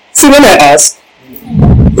 See, when I ask,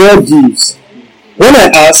 God gives. When I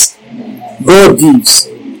ask, God gives.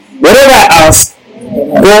 Whatever I ask,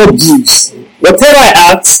 God gives. Whatever I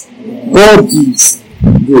ask, God gives.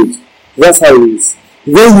 Good. That's how it is.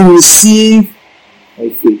 When you receive by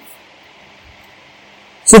faith.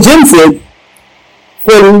 So James said,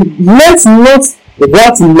 for let not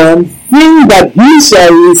that man think that he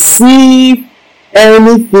shall receive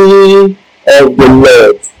anything of the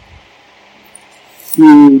Lord.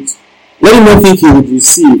 Let him not think he would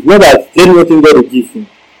receive. Not that let him not think God will give him.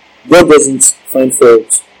 God doesn't find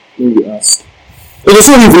fault when we ask. Okay,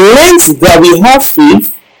 so we've learned that we have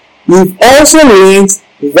faith. We've also learned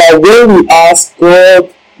that when we ask,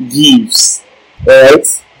 God gives.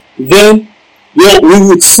 Alright? Then we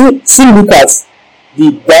would still look at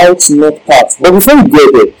the doubt not part. But before we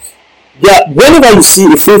go there, whenever you see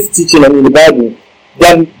a faith teaching in the Bible,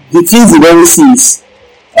 then the things you always see is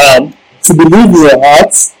to believe in your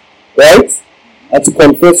heart, right? And to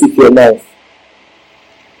confess with your mouth.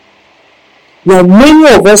 Now,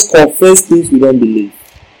 many of us confess things we don't believe.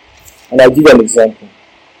 And I'll give you an example.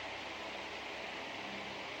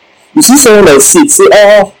 You see someone that is sick, say,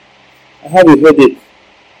 I have a headache.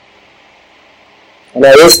 And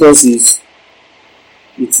our response is,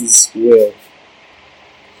 it is well.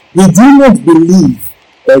 We do not believe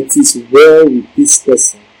that it is well with this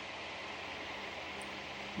person.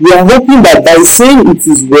 We are hoping that by saying it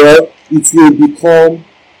is well, it will become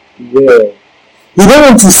well. We don't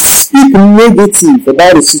want to speak negative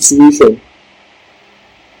about the situation.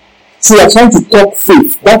 So we are trying to talk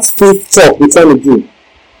faith. That's faith talk we're trying to do.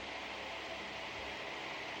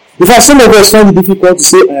 In fact, some of us find it difficult to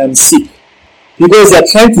say I am sick because they are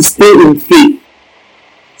trying to stay in faith.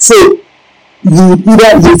 So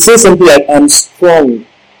you say something like I'm strong.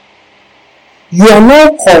 You are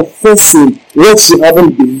not confessing what you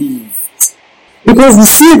haven't believed. Because you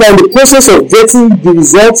see that in the process of getting the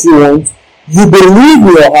results you want, you believe in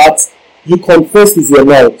your heart, you confess with your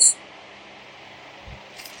mouth.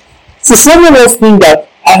 So some of us think that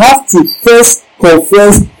I have to first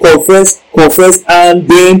confess, and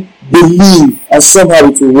then believe, and somehow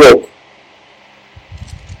it will work.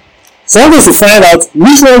 So I want us to find out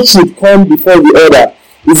which one should come before the other.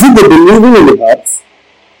 Is it the believing in the heart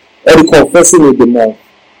or the confessing with the mouth?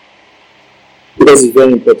 Because it's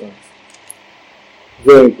very important.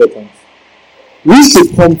 Very important. Which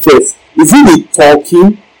should come first? Is it the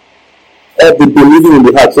talking or the believing in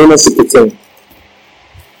the heart? Romans chapter 10.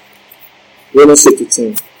 Romans chapter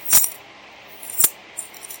 10.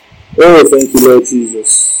 Oh, thank you, Lord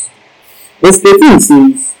Jesus. Verse 13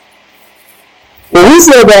 says, for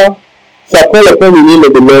whosoever shall call upon the name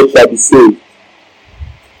of the Lord shall be saved.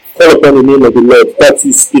 Call upon the name of the Lord, that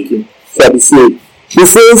is speaking, shall be saved. He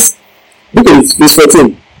says, look at it, verse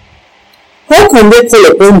 14. How can they call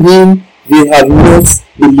upon him they have not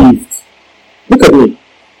believed? Look at me.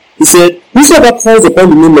 He said, whosoever calls upon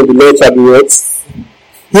the name of the Lord shall be what?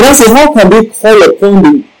 He now said, how can they call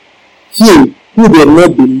upon him who they have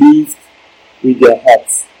not believed with their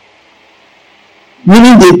hearts?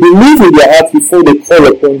 Meaning they believe in their heart before they call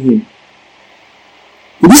upon him.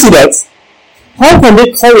 Did you see that? How can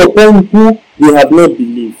they call upon who they have not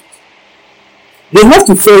believed? They have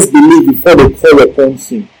to first believe before they call upon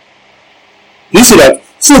him. Did you see that?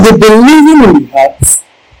 So the believing in the heart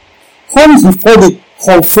comes before the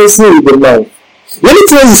confessing with the mouth. Let me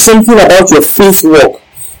tell you something about your faith walk.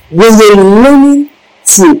 When you're learning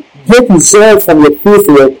to get results from your faith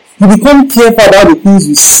work, you become careful about the things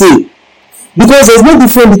you say. Because there's no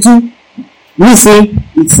difference between me saying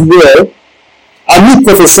it's well and me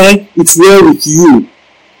prophesying it's well with you.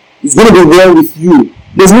 It's going to be well with you.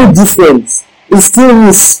 There's no difference. It's still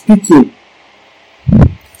me speaking.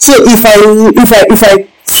 So if I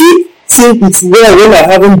keep saying it's well when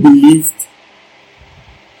I haven't believed,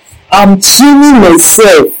 I'm training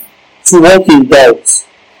myself to walk in doubt,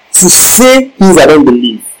 to say things I don't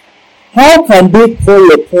believe. How can they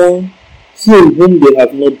call upon him whom they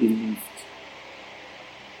have not believed?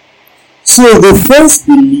 So they first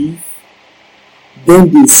believe,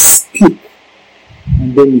 then they speak,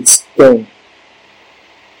 and then it's done.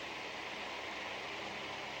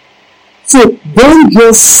 So don't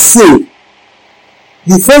just say.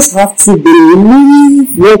 You first have to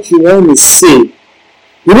believe what you want to say.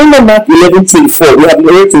 Remember Mark 11:24, we have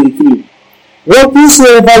 11:23.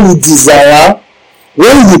 Whatsoever you desire,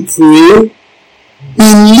 when you pray,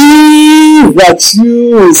 believe that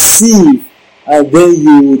you receive, and then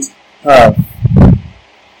you would have.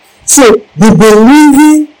 So the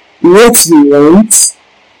believing what you want,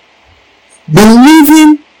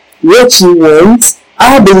 believing what you want,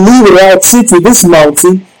 I believe that I will say to this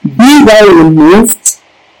mountain, be thou removed,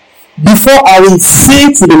 before I will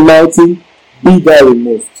say to the mountain, be thou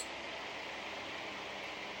removed.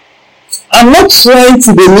 I'm not trying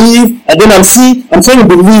to believe, and then I'm trying to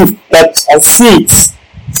believe that I'll see it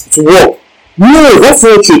to work. No, that's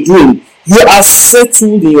not what you're doing. You are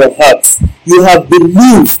settled in your heart. You have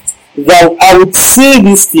believed that I would say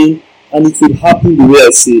this thing and it will happen the way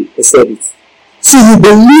I said it. So you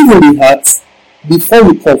believe in the heart before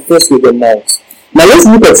you confess with the mouth. Now let's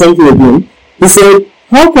look at something again. He said,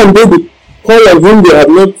 how can they be called on whom they have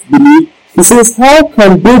not believed? He says, how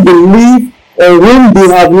can they believe on whom they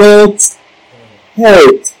have not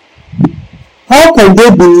heard? How can they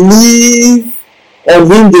believe on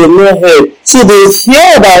whom they have not heard? So they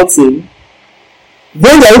hear about him,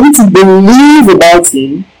 then they are able to believe about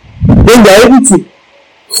him, then they are able to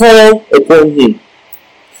call upon him.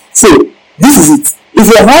 So this is it. If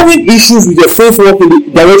you're having issues with your faith walk in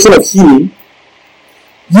the direction of healing,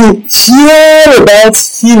 you hear about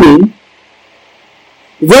healing,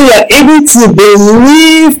 then you are able to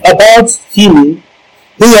believe about healing,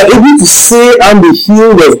 then you are able to say, I'm the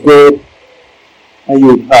healed of God, and you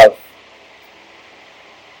will have.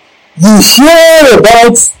 You hear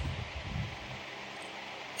about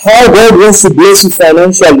how God wants to bless you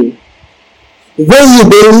financially, then you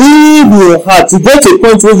believe in your heart. You get to a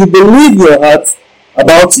point where you believe in your heart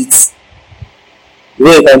about it.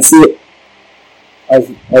 Then you can say, I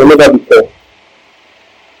will never be poor.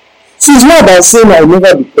 So it's not about saying I will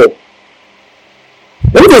never be poor.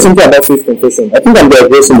 Let me tell you something about faith confession. I think I'm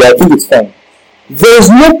digressing, but I think it's fine. There is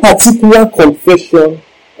no particular confession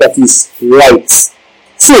that is right.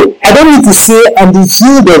 So I don't need to say I'm the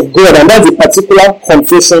healed of God, and that's a particular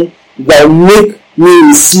confession that will make me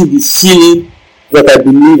receive the healing that I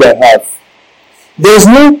believe I have. There is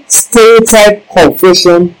no stereotype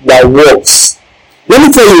confession that works. Let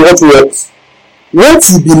me tell you what works. What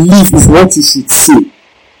you believe is what you should say.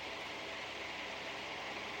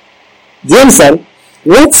 Do you understand?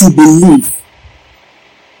 What you believe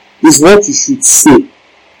is what you should say.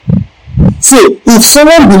 So, if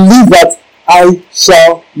someone believes that I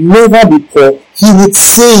shall never be poor, he would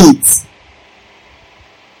say it.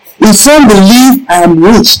 If someone believes I am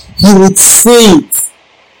rich, he would say it.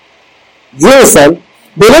 Do you understand?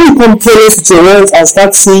 But when you come careless with your words and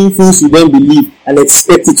start saying things you don't believe and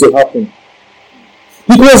expect it to happen.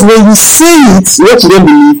 Because when you say it, what you don't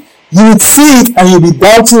believe, you would say it and you'll be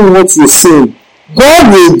doubting what you're saying.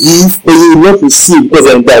 God will give, but you will not receive because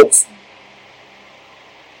you're in doubt.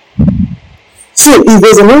 So, if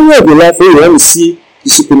there's an area of your life where you want to see the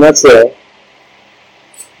supernatural,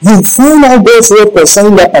 you find out God's word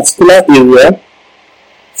concerning that particular area.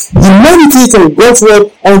 You meditate on God's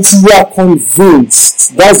word until you are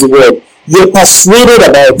convinced. That's the word. You're persuaded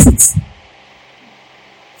about it.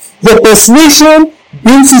 Your persuasion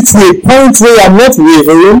brings you to a point where you are not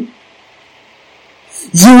wavering.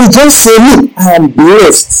 You will just say, look, I am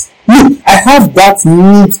blessed. Look, I have that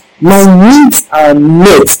need. My needs are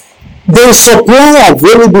met. There is supply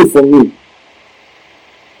available for me.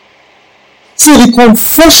 So the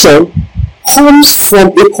confession comes from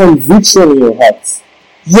a conviction in your heart.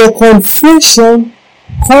 Your confession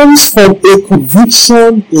comes from a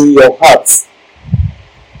conviction in your heart.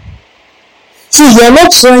 So you are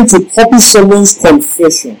not trying to copy someone's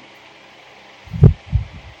confession.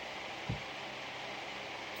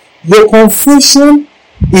 Your confession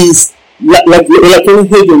is like Kenneth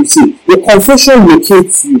Hagin said, your confession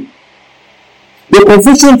locates you. Your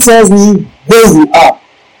confession tells me where you are.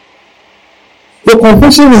 Your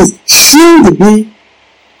confession should be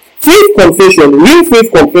faith confession. Real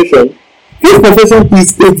faith confession. Faith confession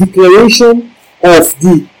is a declaration of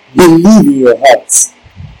the belief in your heart.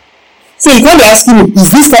 So you can't be asking me,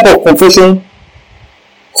 is this type of confession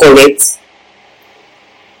correct?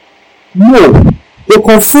 No. Your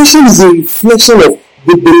confession is a reflection of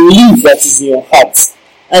the belief that is in your heart.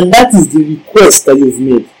 And that is the request that you've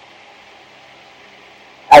made.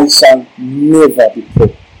 I shall never be poor.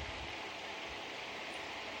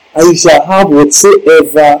 And you shall have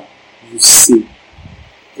whatsoever you say.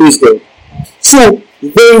 Praise God. So,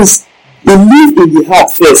 there is belief in the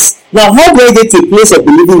heart first. Now, how do I get to a place of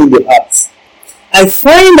believing in the heart? I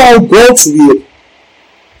find out God's will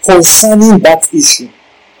concerning that issue.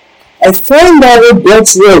 I find out what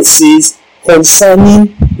God's word says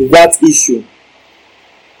concerning that issue.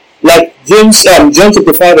 Like John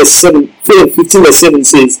chapter 5 verse 7, 15 verse 7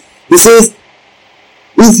 says, he says,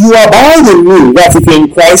 if you abide in me, that if you're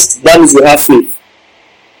in Christ, that means you have faith.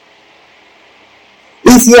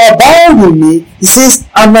 If you abide in me, he says,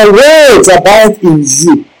 and my words abide in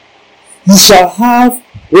you, you shall have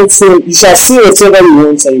whatsoever, you shall say whatever you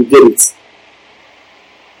want and you get it.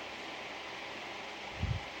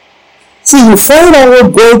 So you find out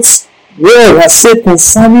what God's word has said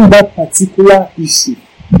concerning that particular issue.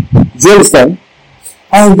 Do you understand?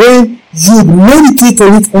 And then you meditate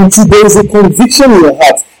on it until there is a conviction in your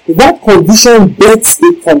heart. That conviction gets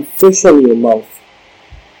a confession in your mouth.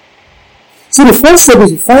 So the first step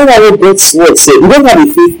is to find out what God's word said. You don't have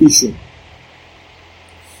a faith issue.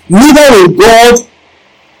 Neither will God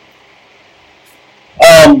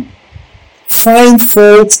find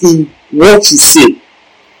fault in what you say.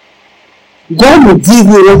 God will give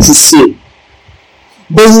you what you say.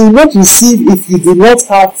 But you will not receive if you do not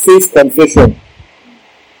have faith confession.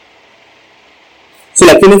 So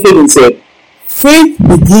like Kenneth Hagin said, faith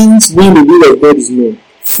begins when the will of God is known.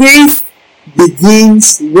 Faith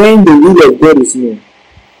begins when the will of God is known.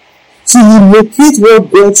 So you locate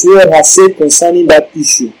what God's word has said concerning that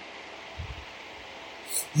issue.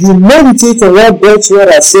 You meditate on what God's word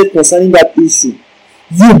has said concerning that issue.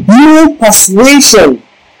 You build persuasion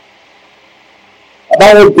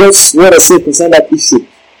about what God's word has said concerning that issue.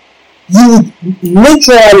 You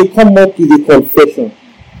naturally come up with a confession.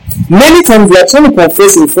 Many times we are trying to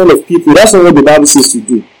confess in front of people. That's not what the Bible says to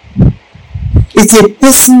do. It's a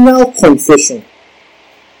personal confession.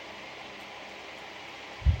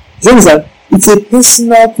 Do you understand? It's a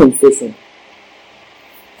personal confession.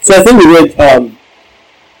 So I think we read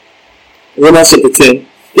Romans chapter 10.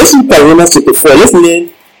 Let's look at Romans chapter 4. Let's learn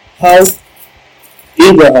how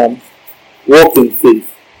Abraham walked in faith.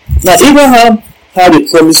 Now Abraham had a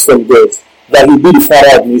promise from God that he would be the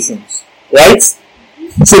father of nations. Right?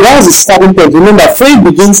 So that was the starting point. Remember, faith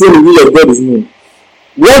begins when the will of God is known.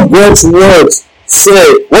 What God's word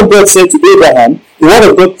said, what God said to Abraham, the word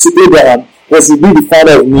of God to Abraham was to be the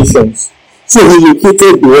father of nations. So he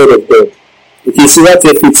located the word of God. Okay, so that's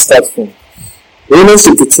where faith starts from. Romans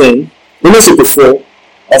chapter 10, Romans chapter 4,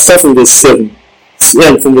 I'll start from verse 7,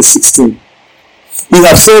 and from verse 16. We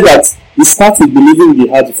have said that we start with believing in the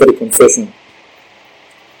heart before the confession.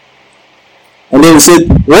 And then we said,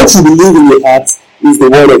 what you believe in your heart is the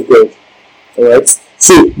word of God. Alright?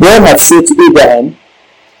 So, God had said to Abraham,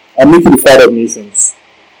 I'll make you the father of nations.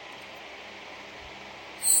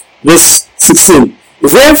 Verse 16.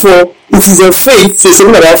 Therefore, it is of faith, so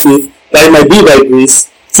something about faith, that it might be by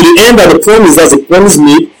grace, to the end that the promise that the promise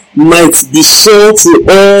made might be sure to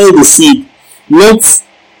all the seed, not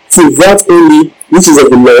to that only which is of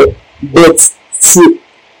the law, but to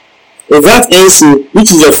that also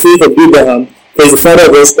which is of faith of Abraham, for is the father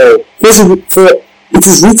of us all. For it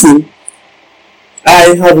is written,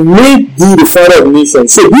 I have made thee the father of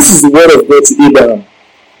nations. So this is the word of God to Abraham.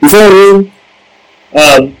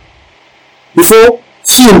 Before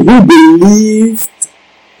him who believed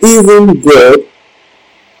even God,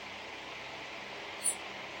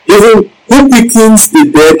 even who quickens the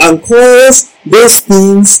dead and calls those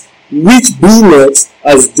things which be not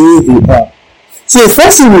as though they are. So the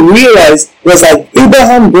first thing we realized was that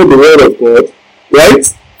Abraham got the word of God, right?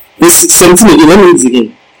 Verse 17 again, let me read it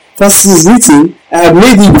again. First it is written, I have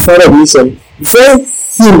made thee the father of nations, before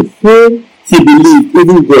him whom he believed,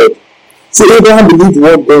 even God. So Abraham believed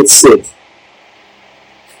what God said.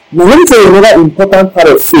 Now let me tell you another important part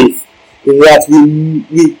of faith is that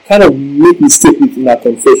we kind of make mistake in our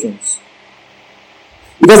confessions.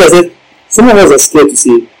 Because I said, some of us are scared to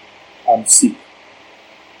say, I'm sick.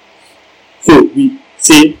 So we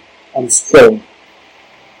say, I'm strong.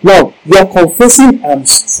 Now, you are confessing I'm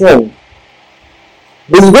strong.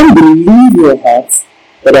 But you don't believe in your heart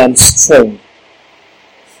that I'm strong.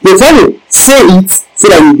 You're trying to say it so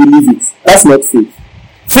that you believe it. That's not faith.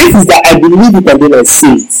 Faith is that I believe it and then I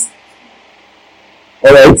say it.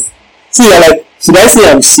 Alright? So you're like, should I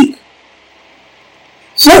say I'm sick?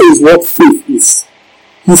 Here is what faith is.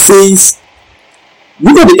 He says,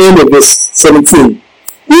 look at the end of verse 17.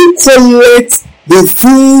 He collect the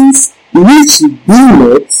things which be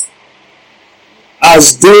not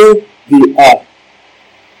as though they are.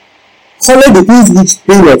 Collect the things which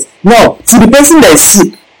be not. Now, to the person that is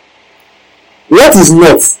sick, what is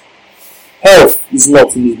not? Health is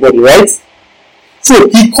not in his body, right? So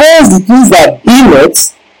he calls the things that be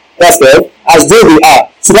not, that's health, as though they are.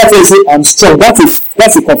 So that's why he says, I'm strong.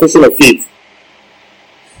 That's a confession of faith.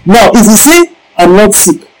 Now, if you say, I'm not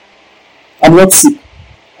sick, I'm not sick,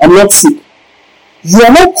 I'm not sick, you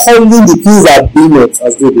are not calling the things that be not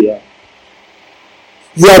as though they are.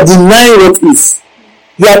 You are denying what is.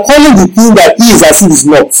 You are calling the thing that is as if it's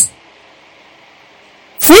not.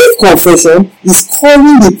 Faith confession is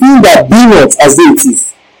calling the thing that be not as though it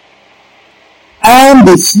is. I am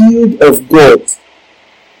the healed of God.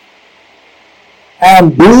 I am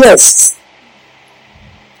blessed.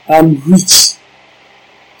 I am rich.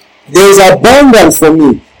 There is abundance for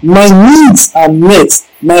me. My needs are met.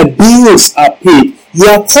 My bills are paid. You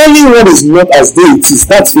are calling what is not as though it is.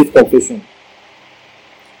 That's faith confession.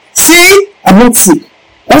 Say, I'm not sick.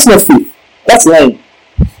 That's not faith. That's lying.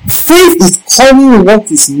 Faith is calling what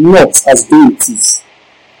is not as though it is.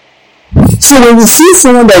 So when we see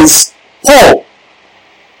someone that is poor,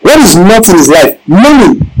 what is not in his life?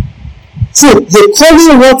 Money. So you're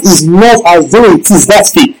calling what is not as though it is.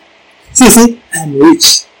 That's faith. So you say, I'm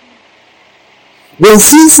rich. When you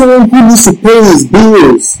see someone who needs to pay his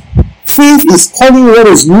bills, faith is calling what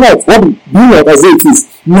is not, what be not as though it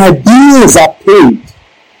is. My bills are paid.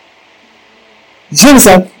 Do you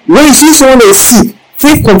understand? When you see someone that is sick,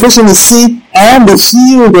 faith confession is saying, I am the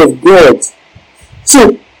healed of God.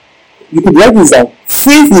 So, you could write this down.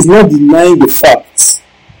 Faith is not denying the facts.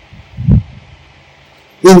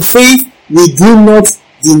 In faith, we do not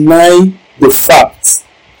deny the facts.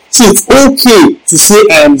 So it's okay to say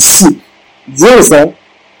I am sick. Do you understand?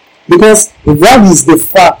 Because that is the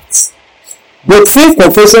fact. But faith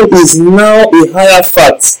confession is now a higher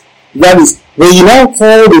fact. That is, when you now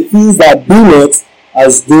call the things that be not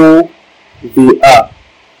as though they are.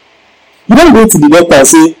 You don't go to the doctor and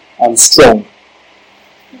say, I'm strong.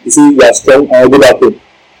 You say, you are strong, I'll go back home.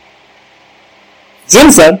 Do you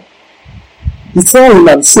understand? You tell him,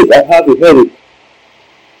 I'm sick, I have a headache.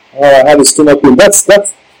 Or I have a stomach pain. That's.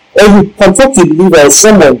 Or you can talk to a believer or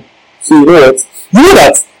someone. So you know what? You know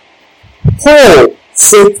that Paul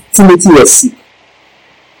said Timothy was sick.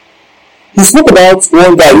 He spoke about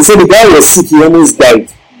one guy. He said the guy was sick, he almost died.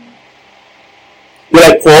 You're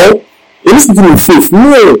like, Paul, you're not speaking in faith.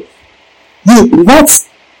 No. What?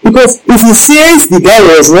 Because if he says the guy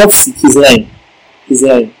was not sick, he's lying. He's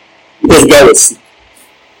lying. Because the guy was sick.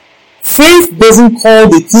 Faith doesn't call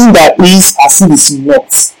the thing that is as if it's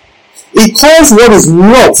not. It calls what is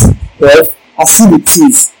not, right, as if it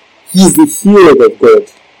is. He is the healed of God.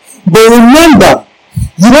 But remember,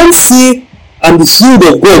 you don't say, I'm the healed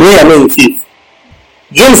of God when you're not in faith.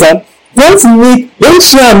 Do you understand? Don't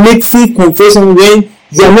try and make faith confession when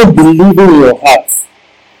you're not believing in your heart.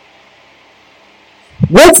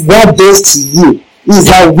 What that does to you is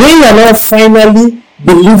that when you're not finally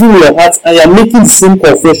believing in your heart and you're making the same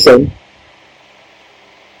confession,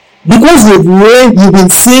 because you've been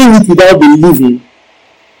saying it without believing,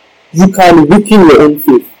 you can weaken your own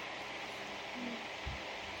faith.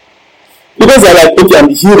 Because you're like, okay, I'm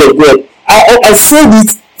the healed of God. I said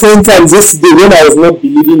it 10 times yesterday when I was not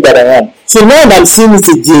believing that I am. So now that I'm saying it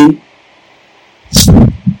again,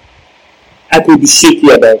 I could be shaky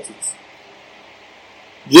about it.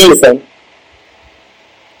 Do you understand?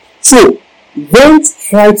 So, don't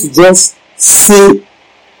try to just say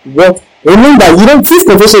what. Remember, faith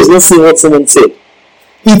confession is not saying what someone said.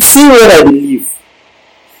 It's saying what I believe.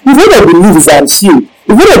 If what I believe is that I'm healed,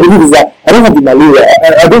 if what I believe is that I don't have the malaria,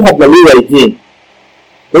 I don't have malaria again,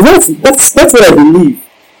 that's what I believe.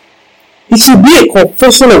 It should be a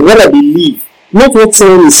confession of what I believe, not what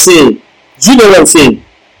someone is saying. Do you know what I'm saying?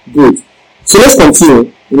 Good. So let's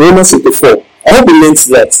continue in Romans chapter 4. I hope you learned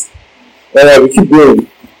that. We keep going.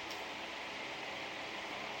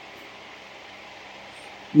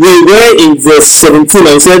 we were in verse 17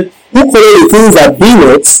 and said, who called the things that be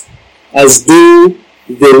not as though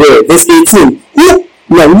they were. Verse 18. Who,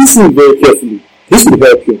 now listen very carefully. This will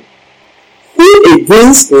help you. Who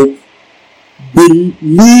against hope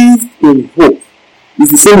believed in hope?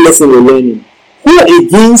 It's the same lesson we're learning. Who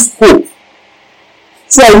against hope?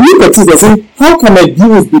 So I look at it and say, how can my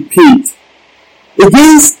bills be paid?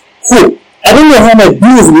 Against hope. I don't know how my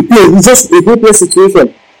bills will be paid. It's just a hopeless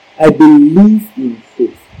situation. I believe in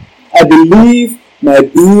hope. I believe my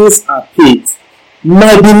bills are paid.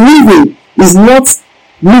 My believing is not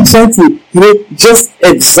me trying to, just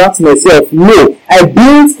exalt myself. No, I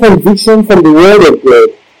build conviction from the word of God.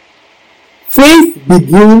 Faith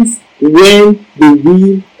begins when the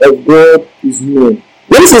will of God is known.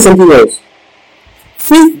 Let me say something else.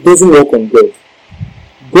 Faith doesn't work on God.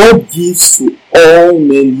 God gives to all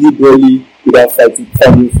men liberally without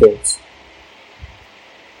finding fault.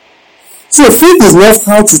 So faith is not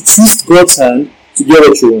how to twist God's hand to get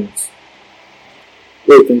what you want.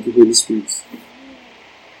 Oh, thank you, Holy Spirit.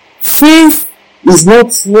 Faith is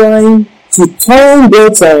not trying to turn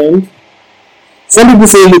God's hand. Some people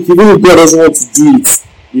say, look, even if God doesn't want to do it,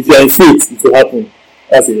 if you are in faith, it will happen.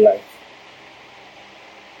 That's a lie.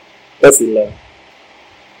 That's a lie.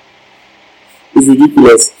 It's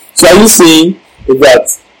ridiculous. So are you saying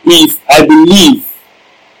that if I believe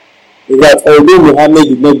that although Muhammad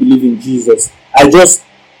did not believe in Jesus, I just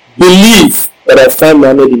believe that I find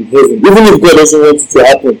Muhammad in heaven, even if God doesn't want it to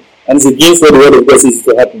happen, and it's against what the word of God says it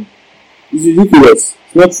to happen? It's ridiculous.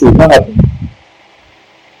 It's not true. It can't happen.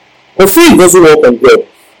 But faith doesn't work on God.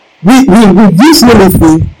 We usually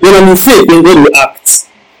think when I'm in faith, then God will act.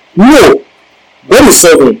 No. God is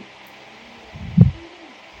sovereign.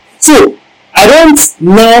 So, I don't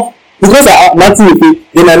now, because I'm acting with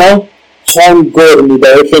faith, then I now turn God in the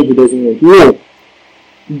direction He doesn't want. No.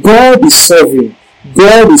 God is sovereign.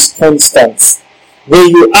 God is constant. When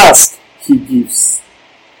you ask, He gives.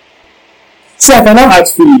 So I cannot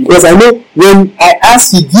ask freely because I know when I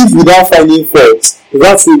ask, He gives without finding fault.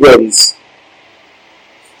 That's who God is.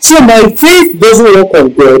 So my faith doesn't work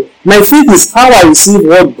on God. My faith is how I receive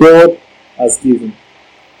what God has given.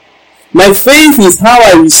 My faith is how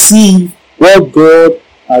I receive what God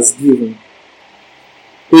has given.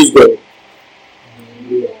 Praise God.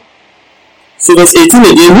 So verse 18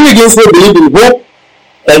 again. Who against hope believed in hope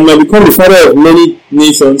that he might become the father of many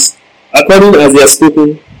nations, according as they have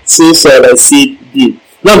spoken, so shall thy seed be.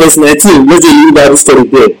 Now verse 19. Let's just read Bible story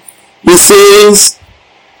there. He says,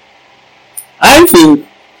 I think,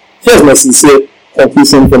 here's my sincere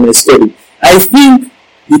conclusion from my study. I think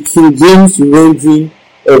the King James rendering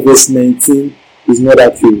of verse 19 is not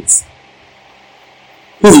accurate.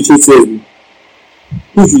 Who's the truth says me?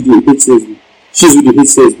 Who's the hate says me? She's with the hate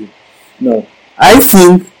says me. No. I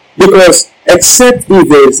think because except if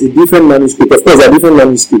there is a different manuscript, of course there are different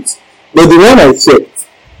manuscripts, but the one I checked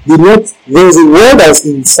there is a word that was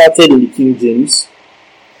inserted in the King James,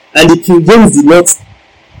 and the King James did not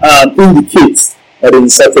indicate that they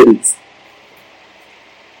inserted it.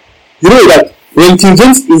 You know that when King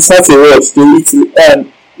James inserts a word,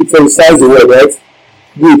 it italicizes the word, right?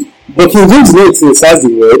 Good. But King James did not italicize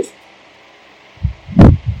the word,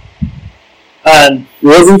 and it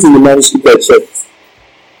wasn't in the manuscript I checked.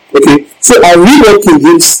 Okay, so I read what King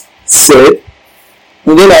James said,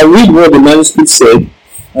 and then I read what the manuscript said,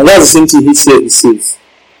 and that's the same thing he says.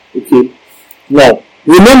 Okay, now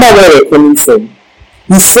remember where we're coming from.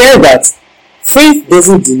 He said that faith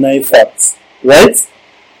doesn't deny facts, right?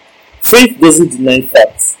 Faith doesn't deny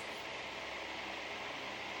facts.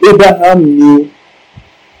 Abraham knew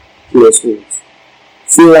he was old.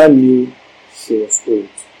 Sarah knew she was old.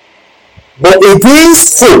 But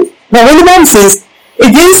against hope. Now when the Bible says,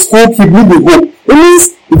 against hope he believed in hope, it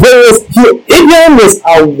means Abraham was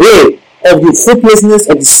aware of the hopelessness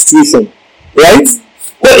of the situation. Right?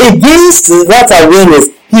 But against that awareness,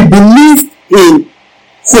 he believed in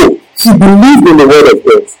hope. He believed in the word of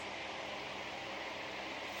God.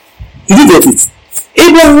 Did you get it?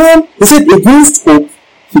 Abraham, he said, against hope,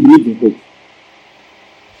 he believed in hope.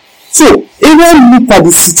 So, Abraham looked at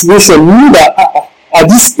the situation, knew that at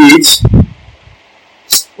this stage,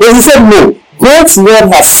 but he said, no, God's word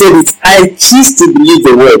has said it. I choose to believe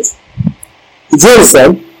the word. Did you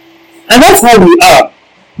understand? And that's how we are.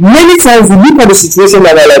 Many times we look at the situation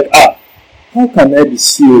and we're like, how can I be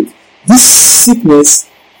healed? This sickness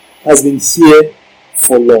has been here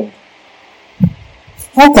for long.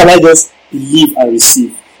 How can I just believe and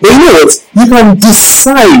receive? But you know what? You can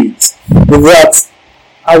decide that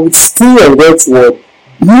I would stay on God's word,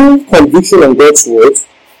 build conviction on God's word,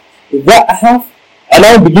 and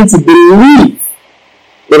I begin to believe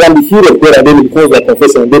they can be healed of God and then it becomes by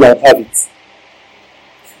confession and then I'll have it.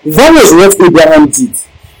 That was what Abraham did.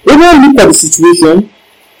 Abraham looked at the situation.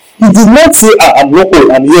 He did not say, I'm not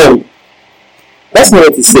old, I'm young. That's not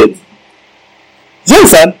what he said. Do you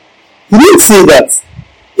understand? He didn't say that.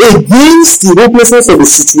 Against the hopelessness of the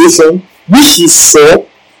situation, which he saw,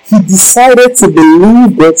 he decided to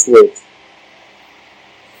believe God's word.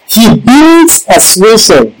 He built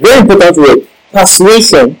persuasion, very important word,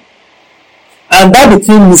 persuasion, and that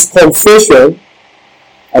became his confession,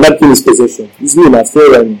 and that became his possession. His name is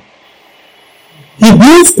running. He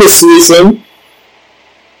built persuasion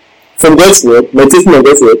from God's word, meditation on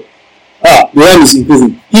God's word. The one is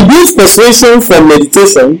increasing. He built persuasion from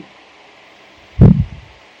meditation.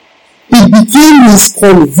 It became his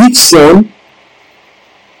conviction,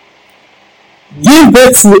 gave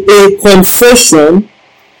birth to a confession,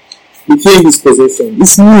 became his possession.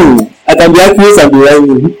 It's new. I can be accurate and be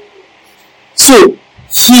rhyming. So,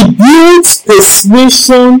 he built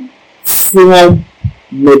persuasion from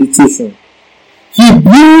meditation. He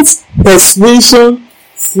built persuasion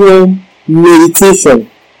from meditation.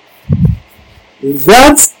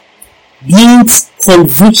 That built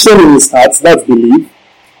conviction in his heart, that belief,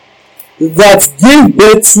 that gave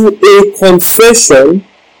birth to a confession.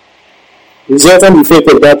 The resultant effect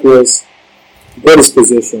of that was God is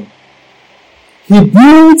possession. He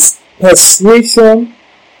built persuasion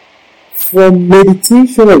from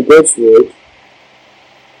meditation on God's word.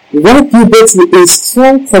 That gave birth to a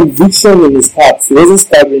strong conviction in his heart. He wasn't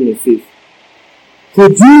staggering in faith.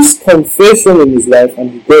 Produced confession in his life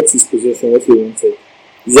and he got his possession, what he wanted.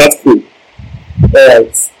 Is that cool?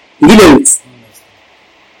 Alright. Did you get it?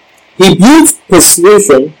 He built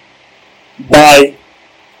persuasion by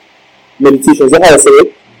meditation. Is that how I say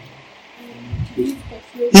it?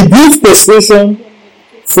 He built persuasion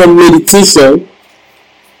from meditation.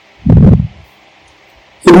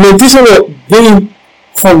 So the meditation was giving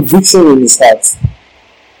conviction in his heart.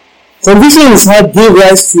 Conviction in his heart gave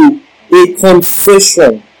rise to a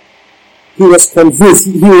confession. He was convinced.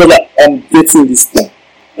 He was like, I'm getting this thing.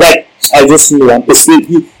 Like, I just know, I'm persuaded.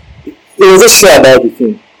 He was just sure about the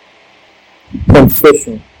thing.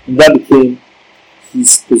 Confession. And that became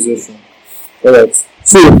his possession. Alright.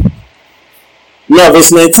 So, now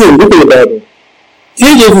verse 19, look at the Bible.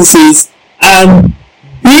 King David says, and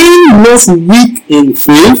being not weak in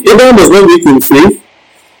faith, Abraham was not weak in faith.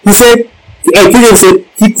 He said, King David said,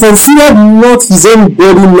 he considered not his own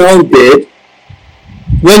body now dead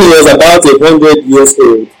when he was about 100 years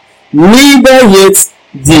old, neither yet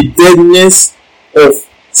the deadness of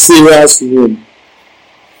Sarah's womb.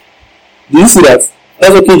 Do you see that?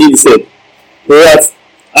 That's what King David said. That,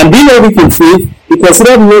 and being not weak in faith, he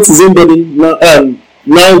considered not his own body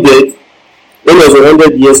now dead when he was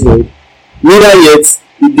 100 years old, neither yet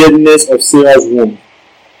the deadness of Sarah's womb.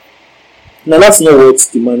 Now that's not what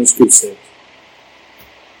the manuscript said.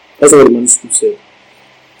 That's not what the manuscript said.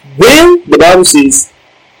 When the Bible says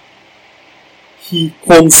he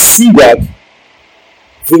considered,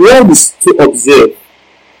 the word is to observe.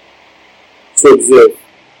 To observe.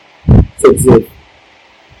 To observe.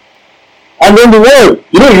 And then the word,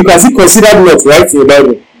 you can see considered not, right, in the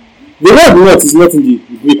Bible. The word not is not in the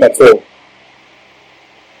Greek at all.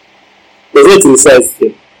 There's no to the size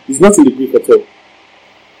here. It's not in the Greek at all.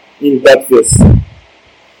 In that verse.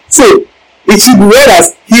 So, it should be read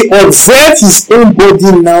as, he observed his own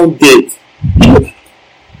body now dead.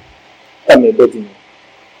 My body now.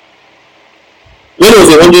 When he was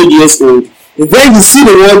 100 years old, and then you see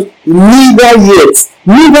the word neither yet.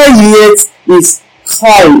 Neither yet is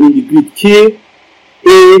kai in the Greek.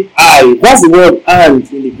 K-A-I. That's the word and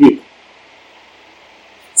in the Greek.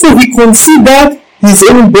 So he considered his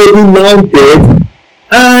own body now dead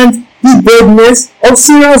and the deadness of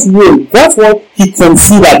Sarah's womb. That's what he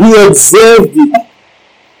considered. He observed it.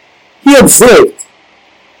 He observed.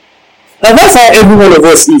 And that's how every one of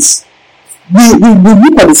us is. We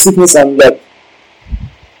look at the sickness and like,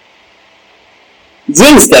 do you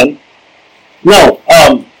understand? Now,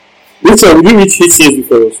 Richard, will you read 8 years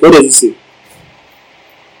before us? What does it say?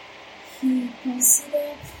 He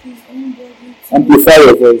considered his own body to amplify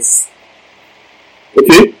your voice.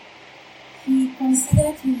 Okay? He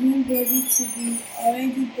considered his own body to be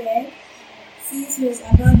already dead, since he was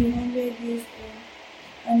about 100 years old,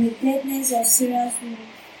 and the deadness of Sarah's womb,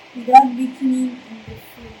 without weakening in the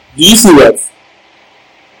fruit. Do you see that?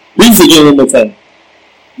 Read it again one more time.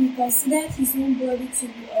 He considered his own body to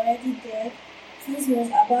be already dead, since he was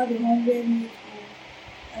about 100 years old,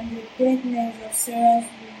 and the deadness of Sarah's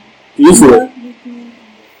womb, Do you see without that? weakening in the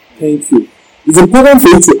fruit. Thank you. It's important for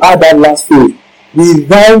you to add that last phrase.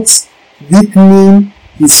 Without weakening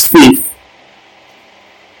his faith.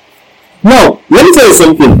 Now, let me tell you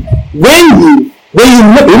something. When you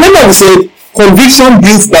remember we said conviction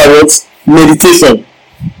built by what? Meditation.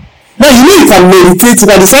 Now you know you can meditate, you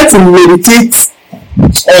can decide to meditate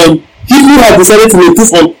on people have decided to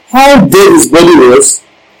meditate on how dead his body was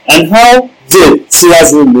and how dead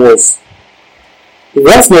Sarah's womb was. But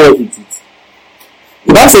that's not what he did.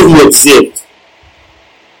 The Bible says he observed.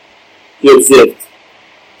 He observed.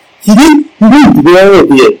 He didn't dwell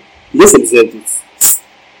there. He just observed it.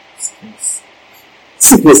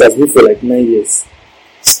 Sickness has been for like 9 years.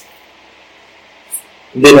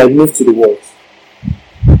 Then I moved to the world.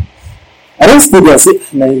 I don't stay there and say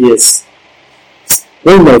 9 years.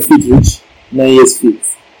 When my feet reach 9 years feet.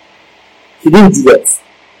 He didn't do that.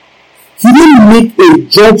 He didn't make a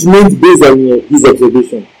judgment based on his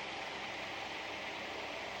observation.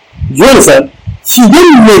 Do you understand? He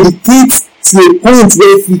didn't meditate to a point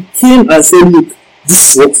where he came and said, look,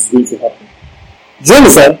 this is what is going to happen. Do you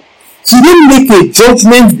understand? He didn't make a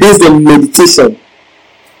judgment based on meditation.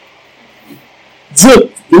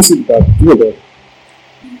 Don't see that.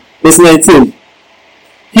 Verse 19.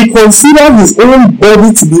 He considered his own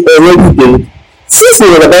body to be already dead, since he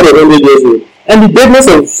was about 100 years old, and the deadness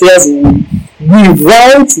of Sarah's womb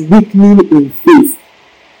without weakening in faith.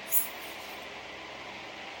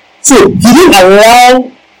 So he didn't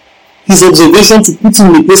allow his observation to put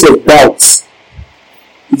him in a place of doubt.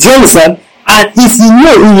 Do you understand? And if you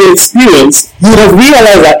know in your experience, you would have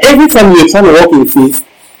realized that every time you're trying to walk in faith,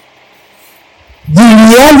 the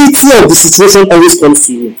reality of the situation always comes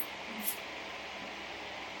to you.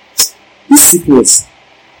 This sickness.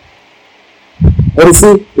 Or they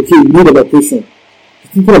say, okay, you need an operation.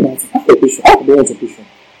 You're thinking about it. After operation, I don't want operation.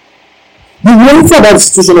 The reality about the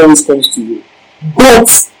situation always comes to you.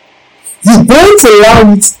 But you don't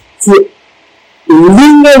allow it to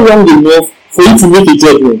linger long enough for you to make a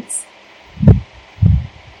judgment.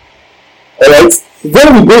 Alright?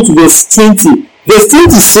 Then we go to verse 20. Verse 20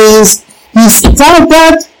 says, he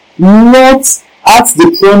staggered not at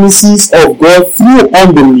the promises of God through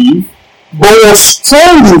unbelief, but was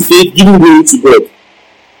strong in faith, giving glory to God.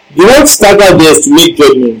 The word stagger there is to make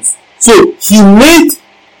judgments. So he made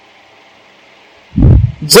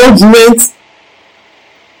judgment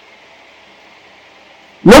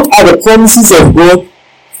not at the promises of God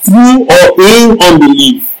through or in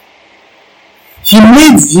unbelief. He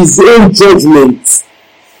made his own judgment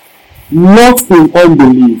not in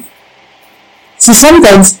unbelief. So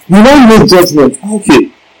sometimes we don't make judgment.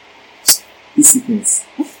 Okay, this sickness,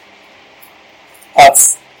 heart,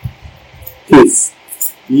 face,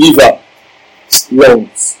 liver,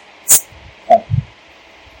 lungs. I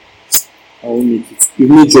won't make it. You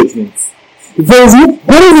make judgments. Whenever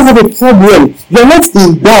you have a problem, you're not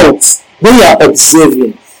in doubt when you are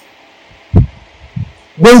observing.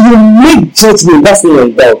 When you make judgment, that's when you're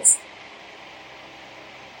in doubt.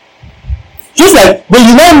 Just like when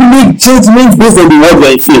you now make judgment based on the word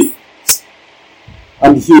you're in faith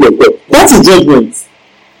and the healed of God. That's a judgment.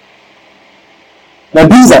 Now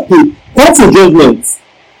these are paid. That's a judgment.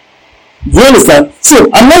 Do you understand? So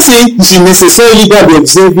I'm not saying you should necessarily go be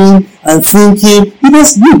observing and thinking,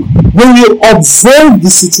 because look, when you observe the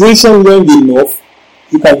situation long enough,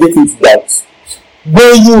 you can get into doubt.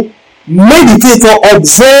 When you meditate or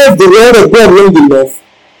observe the word of God long enough,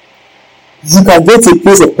 you can get a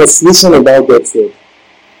place of persuasion about God's word.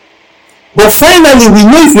 But finally, we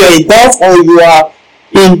know if you are in doubt or you are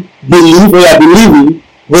in belief or you are believing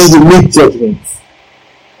when you make judgments.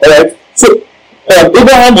 Alright? So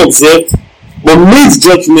Abraham observed but made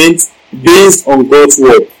judgment based on God's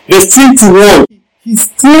word. Verse 21. He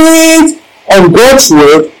stayed on God's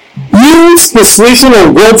word, built persuasion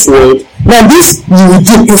on God's word. Now this you will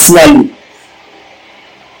do personally.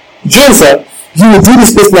 Joseph, you will do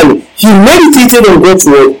this personally. He meditated on God's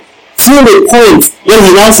word till the point when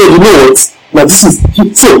he now said, you know what? Now this is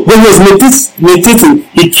so when he was meditating,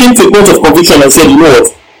 he came to a point of conviction and said, you know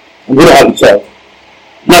what? I'm going to have a child.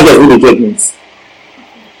 Now there's no judgments.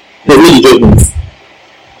 There's no judgments.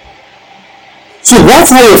 So that's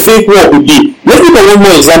how your faith walk would be. Let's look at one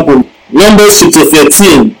more example. Numbers chapter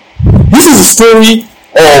 13. This is the story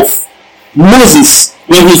of Moses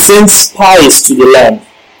when he sent spies to the land.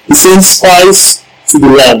 He sent spies to the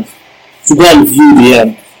land to go and view the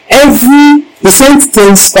land. He sent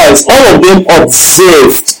 10 spies. All of them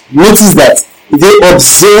observed. Notice that they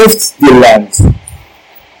observed the land.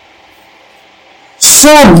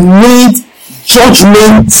 Some made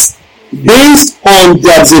judgments based on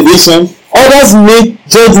the observation. Others made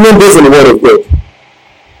judgment based on the word of God.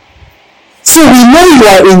 So we know you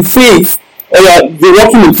are in faith, or you're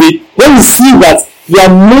walking in faith, when we see that you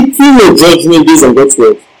are making a judgment based on God's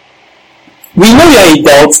word. We know you are in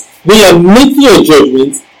doubt when you are making your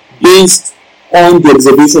judgment based on the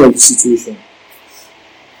observation of the situation.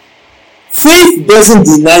 Faith doesn't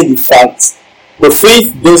deny the facts, but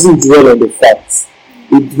faith doesn't dwell on the facts.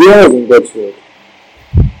 It dwells on God's word.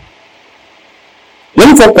 Let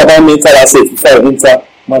me talk about mental asset before I enter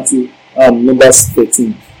Matthew Numbers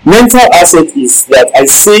 13. Mental asset is that I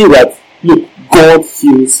say that, look, God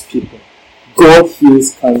heals people. God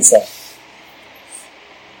heals cancer.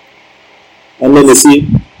 And then they say,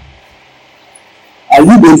 are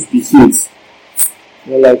you going to be healed?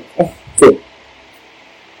 You're like, okay.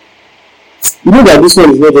 You know that this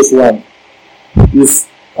one is not just one. It's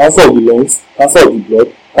cancer of the lungs, cancer of the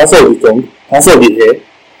blood, cancer of the tongue, cancer of the hair.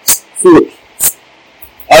 So,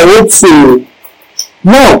 I hope so.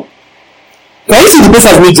 Now, can you see the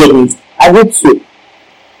person has made judgment? I hope so.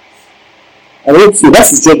 I hope so. That's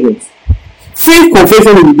his judgment. Faith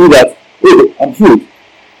confession will do that. Oh, I'm healed.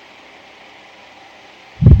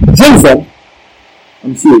 Jennifer,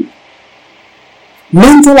 I'm healed.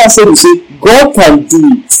 Mental asset will say, God can do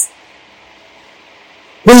it.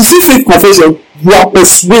 When you see faith confession, you are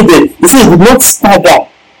persuaded. You say he did not stagger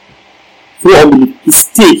through unbelief. He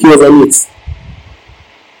stayed, he was on it.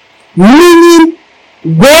 Meaning,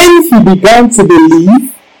 when he began to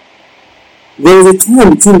believe, there was a time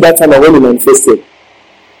between that time and when he manifested.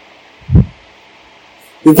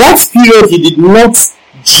 In that period, he did not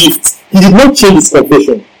drift. He did not change his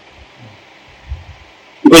confession.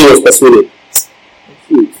 Because he was persuaded. I'm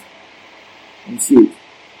healed. I'm healed.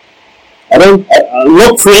 I'm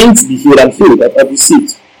not praying to be healed. I'm healed. I've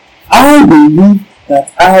received. I believe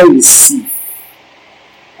that I receive.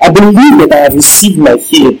 I believe that I have received my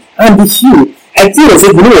healing. I'm the healed. I tell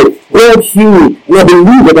myself, you know, God healed me. And I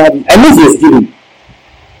believe that I know he has given.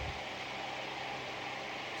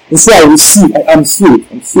 And so I receive. I'm healed.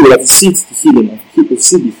 I'm healed. I've received the healing. I've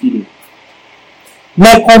received the healing.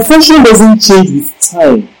 My confession doesn't change with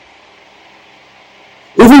time.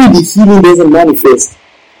 Even if the healing doesn't manifest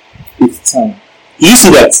with time. Do you see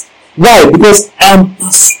that? Why? Because I'm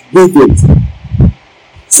persuaded.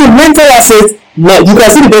 So mental asset, now you can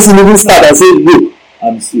see the person even start and say, no,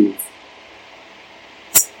 I'm healed.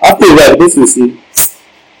 After a while, this will say,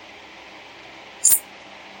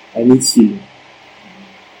 I need healing.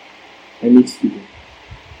 I need healing.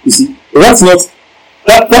 You see, that's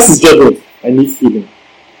his judgment. I need healing.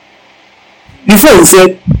 Before he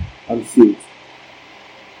said, I'm healed.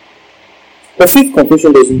 But faith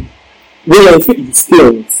confession doesn't. When you're in faith, you stay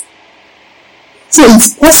on it. So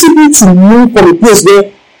it's possible to move from a place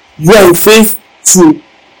where you are in faith to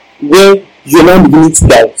where you're now beginning to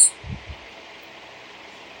doubt.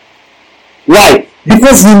 Why?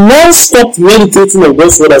 Because you now stopped meditating on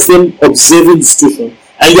God's word and then observing the situation,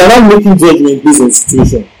 and you are now making judgment based on the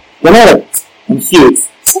situation. You're not like, I'm healed,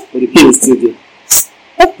 but the pain is still there.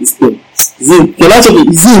 What is pain? Is it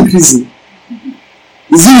increasing?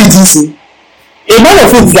 Is it reducing? A man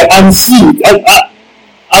of faith is like, I'm healed.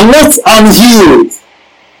 I'm healed.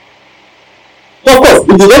 Of course,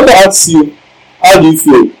 if the doctor asks you, how do you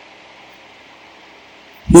feel?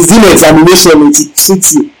 He's doing an examination to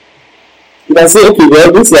treat you. You can say, okay, well,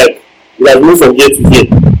 it looks like you have moved from here to here.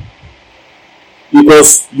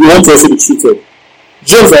 Because you want to also be treated.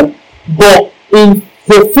 Joseph, but in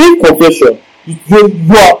your faith confession,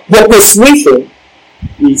 your persuasion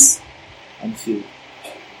is, I'm healed.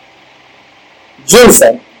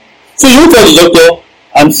 Joseph, so you tell the doctor,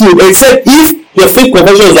 I'm healed, except if your faith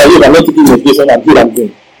confession is that, look, I'm not taking medication, I'm healed, I'm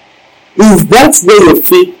doing. If that's where your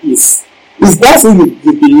faith is, if that's what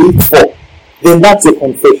you believe for, then that's a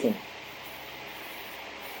confession.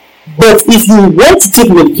 But if you want to take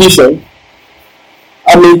medication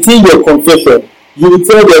and maintain your confession, you will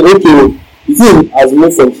tell them, okay, the thing has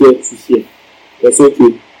moved from here to here. That's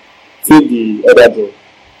okay. Take the other drug,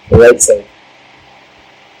 the right side.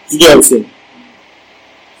 Do you get what I'm saying?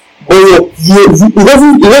 But it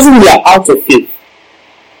doesn't mean you're out of faith.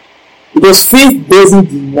 Because faith doesn't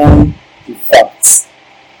deny the facts.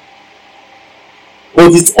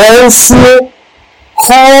 But it also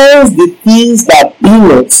calls the things that be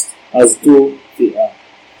not as though they are.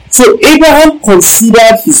 So Abraham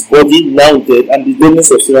considered his body now dead and the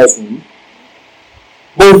deadness of Sarah's womb,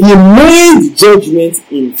 but he made judgment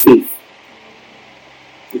in faith.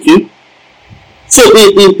 Okay? So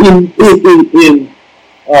in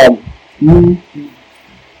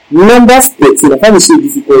Numbers 13, I find it so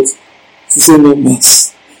difficult to say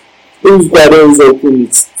numbers. Maybe I don't always open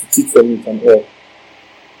it to teach from it and all.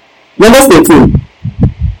 Numbers 13.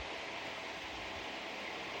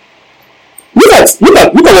 Look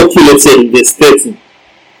at what Caleb said in verse 13.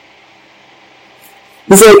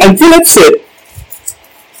 He said, and Caleb said,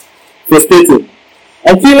 verse 13,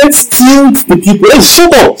 And Caleb stilled the people. Hey,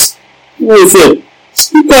 shut up! You know what he said?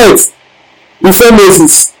 Speak out before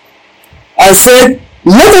Moses and said,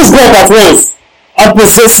 let us go up at once and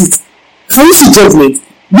possess it. Can you see judgment?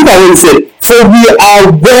 Look at what he said. For we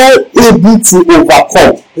are well able to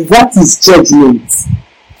overcome. That is judgment.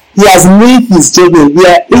 He has made his judgment. We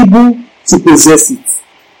are able to possess it.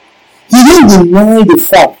 He didn't deny the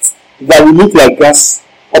fact that we look like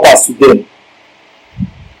grasshoppers to them.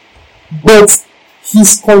 But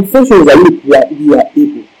his confession is that look, we are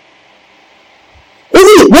able.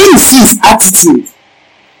 Even when you see his attitude,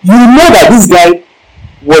 you know that this guy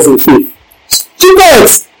was in faith. Keep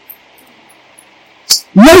it.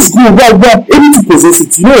 Let's go. We are able to possess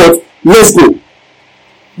it. You know what? Let's go.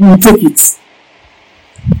 We will take it.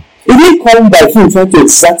 He didn't come by him trying to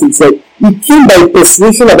exert himself. He came by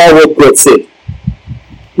persuasion about what God said.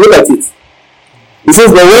 Look at it. He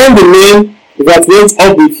says, but when the men that went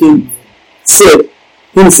up with him said,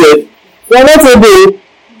 we are not able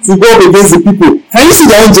to go up against the people. Can you see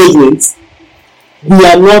their own judgment? We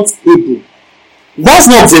are not able. That's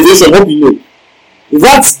not observation, hope you know.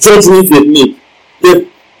 That's judgment they made. They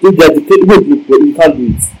can't do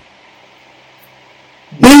it.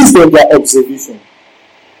 Based on their observation.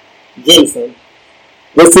 Do you understand?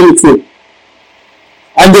 Verse 22.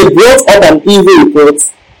 And they brought up an evil report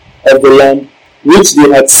of the land which they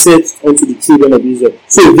had set unto the children of Israel.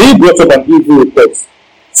 So they brought up an evil report,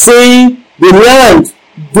 saying, the land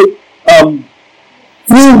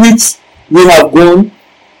through which we have gone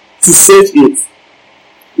to search it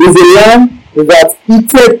is a land that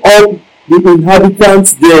eateth up the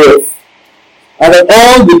inhabitants thereof, and that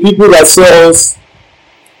all the people that saw us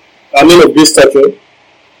are men of great stature.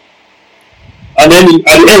 And then at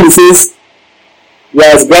the end it says, we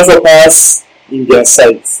are as grasshoppers in their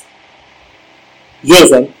sight. Do you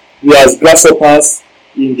understand? We are as grasshoppers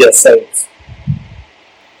in their sight.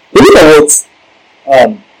 But look at what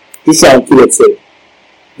Joshua and Caleb said.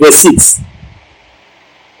 Verse 6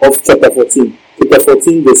 of chapter 14. Chapter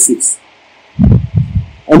 14, verse 6.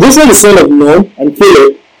 And Joshua the son of Nun and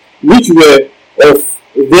Caleb, which were of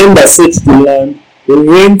them that searched the land, they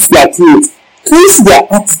rent their clothes. Can you see their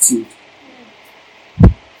attitude?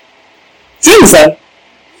 Do you understand?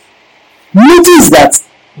 Notice that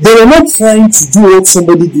they were not trying to do what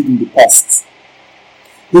somebody did in the past.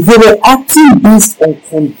 They were acting based on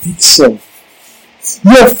conviction.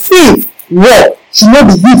 Your faith work should not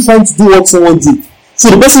be you trying to do what someone did. So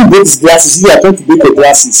the person broke his glasses, you are trying to break your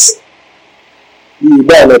glasses. You will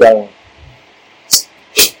buy another one.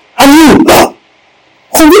 And you,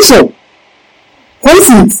 conviction.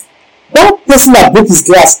 Conflict. That person that broke his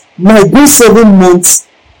glass might go 7 months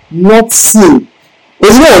not seeing.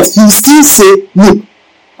 But you know what? He still say, look,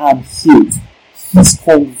 I'm healed. He's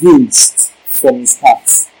convinced from his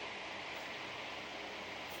heart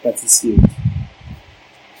that he's healed. Do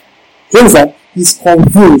you understand? He's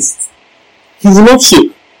convinced. He will not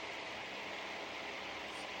shake.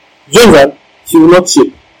 Do you understand? He will not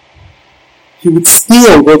shake. He will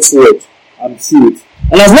stay on God's word and healed.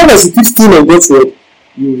 And as long as you keep staying on God's word,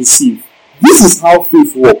 you will receive. This is how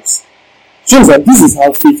faith works. Do you understand? This is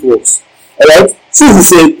how faith works. Alright? So he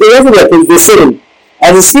said, verse 7,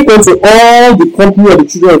 and he spake unto all the company of the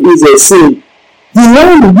children of Israel, saying, the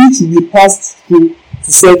land which we passed through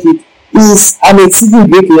to search it is an exceeding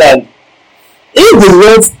great land. If the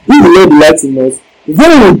Lord delights in us,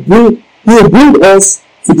 then he will bring us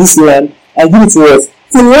to this land and give it to us.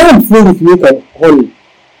 The land filled with milk and honey.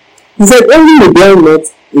 He said, only rebel not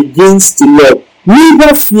against the Lord,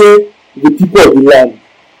 neither fear the people of the land.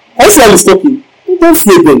 I see how he's talking. Don't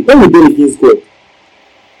fear them. Don't rebel against God.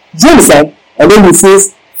 Do you understand? And then he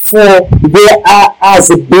says, for they are as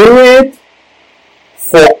a bread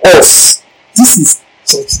for us. This is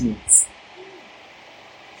judgment.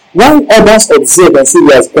 While others observe and say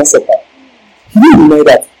he has grasshopper, he didn't deny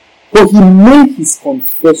that. But he made his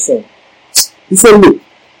confession. He said, look,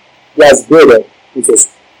 he has bread with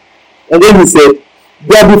us. And then he said,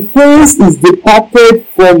 their defense is departed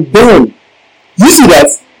from them. You see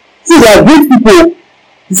that? See, they are great people.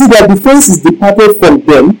 You see, their defense is departed from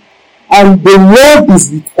them, and the Lord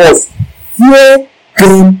is with us. Fear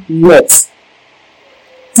them not.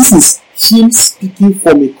 This is him speaking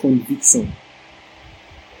from a conviction.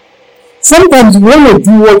 Sometimes we want to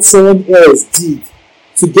do what someone else did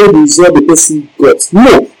to get the result the person got.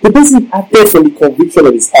 No, the person acted from the conviction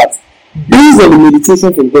of his heart. Based on the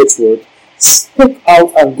meditation from God's word, spoke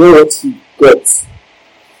out and got what he got.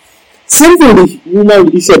 Same thing with the woman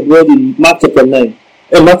with the issue of blood in Mark chapter 9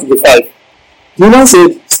 and Mark chapter 5. The woman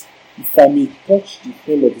said, if I may touch the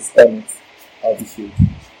hem of his garment, I'll be healed.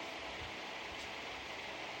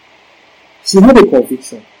 She had a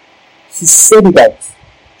conviction. She said it out.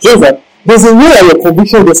 Just that there's a way that your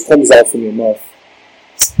conviction just comes out from your mouth.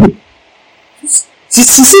 She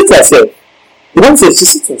said to herself, the one said, she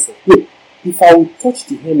said to herself, look, if I would touch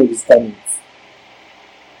the hem of his garment.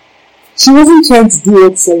 She wasn't trying to do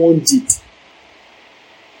what someone did.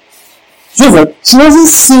 Just that she wasn't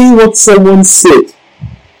saying what someone said.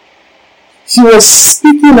 She was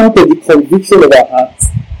speaking out of the conviction of her heart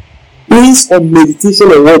based on meditation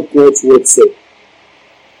on what God's word said.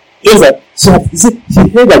 Just that she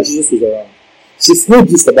heard that Jesus was around. She's heard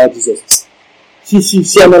this about Jesus.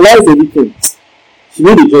 She analyzed everything. She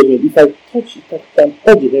made a judgment. If I can touch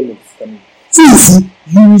the hem of his garment. So you see,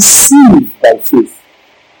 you receive by faith.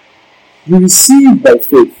 You receive by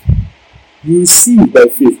faith. You receive by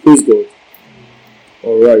faith. Praise God.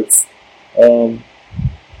 Alright.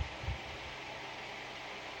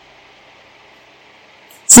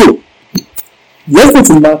 So, let's go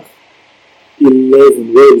to Mark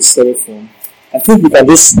 11, where we started from. I think we can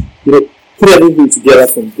just, put everything together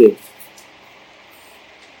from there.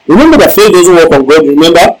 Remember that faith doesn't work on God.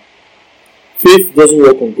 Remember? Faith doesn't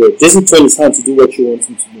work on God. Doesn't turn his hand to do what you want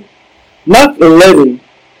him to do. Mark 11.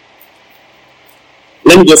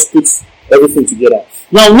 Let me just put everything together.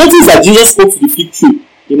 Now, notice that Jesus spoke to the fig tree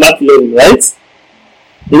in Mark 11, right?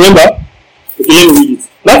 Remember? Okay, let me read it.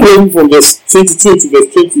 Mark 11 from verse 22 to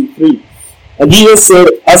verse 23. And Jesus said,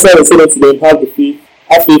 answered and said unto them, have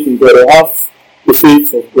faith in God, or have the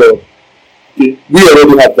faith of God. Okay, we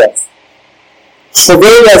already have that. For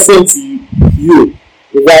verily I say unto you,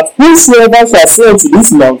 that whosoever shall say unto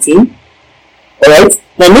this mountain, alright,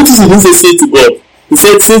 now notice he didn't say to God. He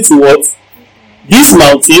said, say to what? This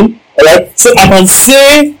mountain, alright, so I can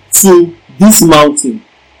say to this mountain.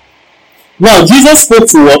 Now, Jesus spoke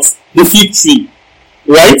to what? The fig tree,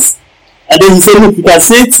 right? And then he said, look, you can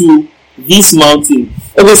say to this mountain.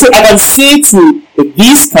 Okay, so I can say to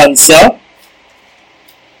this cancer,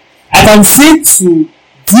 I can say to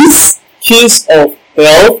this case of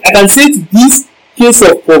health, I can say to this case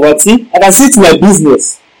of poverty, I can say to my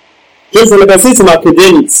business, just like I can say to my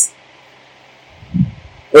academics,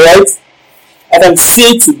 alright? I can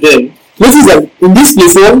say to them. Notice that in this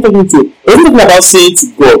place, we wasn't talking about saying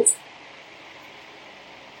to God.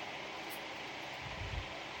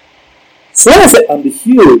 So when I say I'm the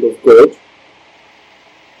healed of God,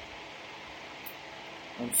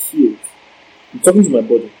 I'm healed. I'm talking to my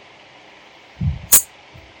body.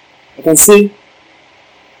 I can say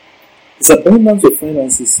it's abundance of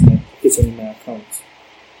finances in my pocket and in my account.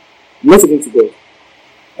 I'm not talking to God.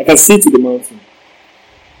 I can say to the mountain.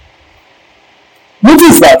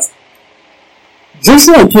 Notice that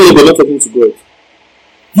Joshua and Caleb were not talking to God.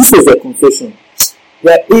 This was their confession.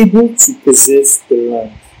 They are able to possess the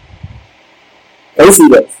land. Can you see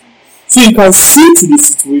that? So you can say to the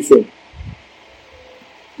situation.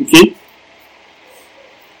 Okay?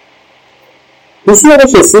 Whosoever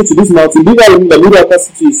shall say to this mountain, be thou removed and be thou cast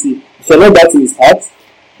into the sea, shall not doubt in his heart,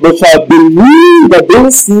 but shall believe that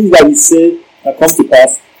those things that he said shall come to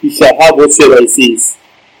pass, he shall have whatsoever he says.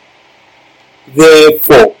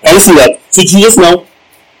 Therefore, can you see that? So Jesus now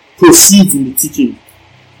proceeds in the teaching.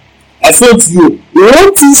 I said to you,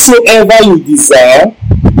 whatsoever you desire,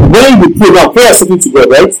 when you pray, now prayer is talking to God,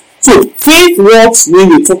 right? So faith works when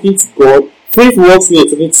you're talking to God, faith works when you're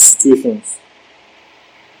talking to situations.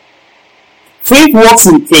 Faith works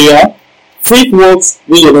in prayer, faith works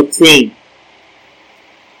when you're not praying.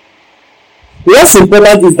 What's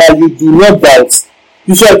important is that you do not doubt.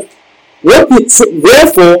 You should.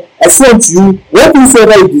 Therefore, I say unto you,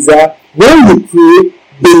 whatsoever you desire, when you pray,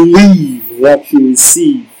 believe that you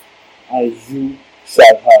receive, and you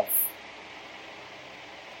shall have.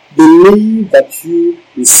 Believe that you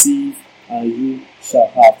receive, and you shall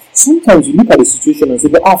have. Sometimes you look at the situation and say,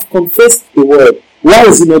 but I've confessed the word. Why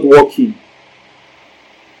is it not working?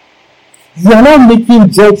 You are not making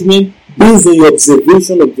judgment based on your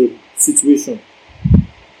observation of the situation. Do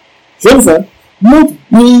you understand? Not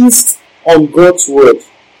based on God's word.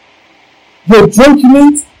 Your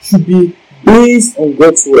judgment should be based on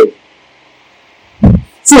God's word.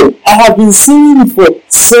 So, I have been saying it for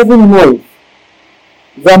 7 months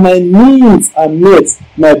that my needs are met,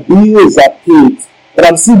 my bills are paid, but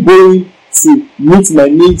I'm still going to meet my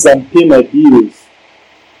needs and pay my bills.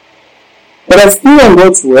 But I stay on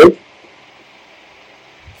God's word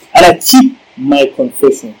and I keep my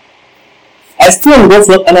confession. I stay on God's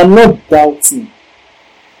word and I'm not doubting.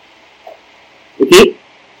 Okay?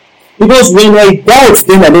 Because when I doubt,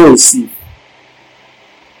 then I don't receive.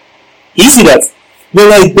 You see that?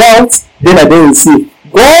 When I doubt, then I don't receive.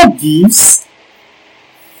 God gives.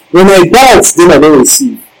 When I doubt, then I don't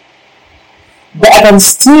receive. But I can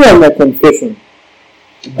stay on my confession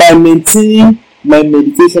by maintaining my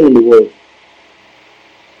meditation in the Word.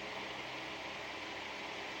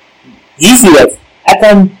 Do you see that? I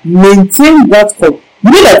can maintain that. You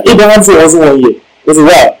know that Abraham said wasn't 1 year. It was a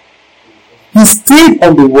while. He stayed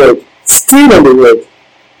on the Word. Stayed on the Word.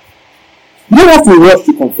 You don't have to rush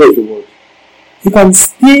to confess the Word. You can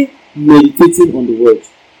stay meditating on the Word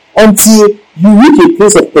until you reach a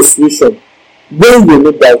place of persuasion when you're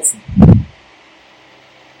not doubting.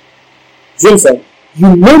 Do you understand?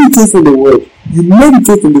 You meditate on the Word. You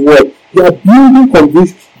meditate on the Word. You are building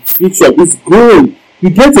conviction. It's growing. You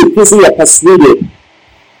get to a place where you are persuaded.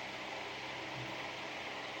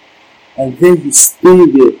 And then you stay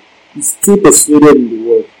there. You stay persuaded in the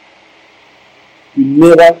Word. You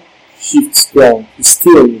never shift down. You stay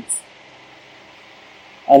on it.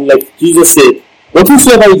 And like Jesus said,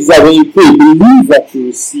 whatsoever you desire when you pray, believe that you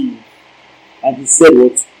receive. And he said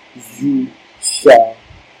what? You shall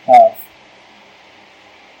have.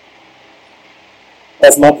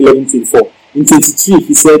 That's Mark 11:24. In 23,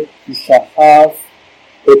 he said, you shall have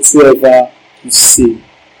whatsoever you say.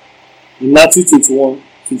 In Matthew 21,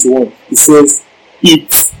 he says,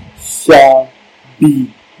 it shall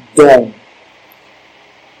be done.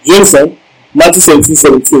 Do you understand? Matthew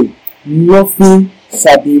 17:17. Nothing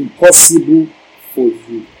shall be impossible for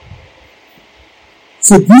you.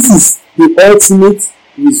 So this is the ultimate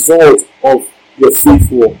result of your faith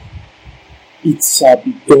walk. It shall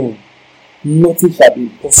be done. Nothing shall be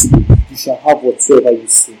impossible. You shall have whatsoever you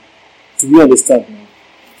say. Do you understand now?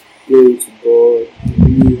 Glory to God.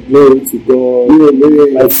 Glory to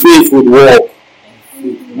God. My faith would walk.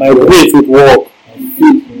 My faith would walk.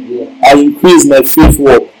 I increase my faith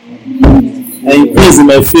walk. I increase in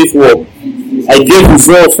my faith walk. I get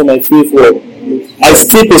results from my faith walk. I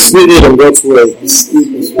stay persuaded on God's word.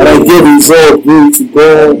 And I get results. Glory to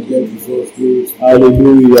God.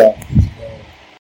 Hallelujah.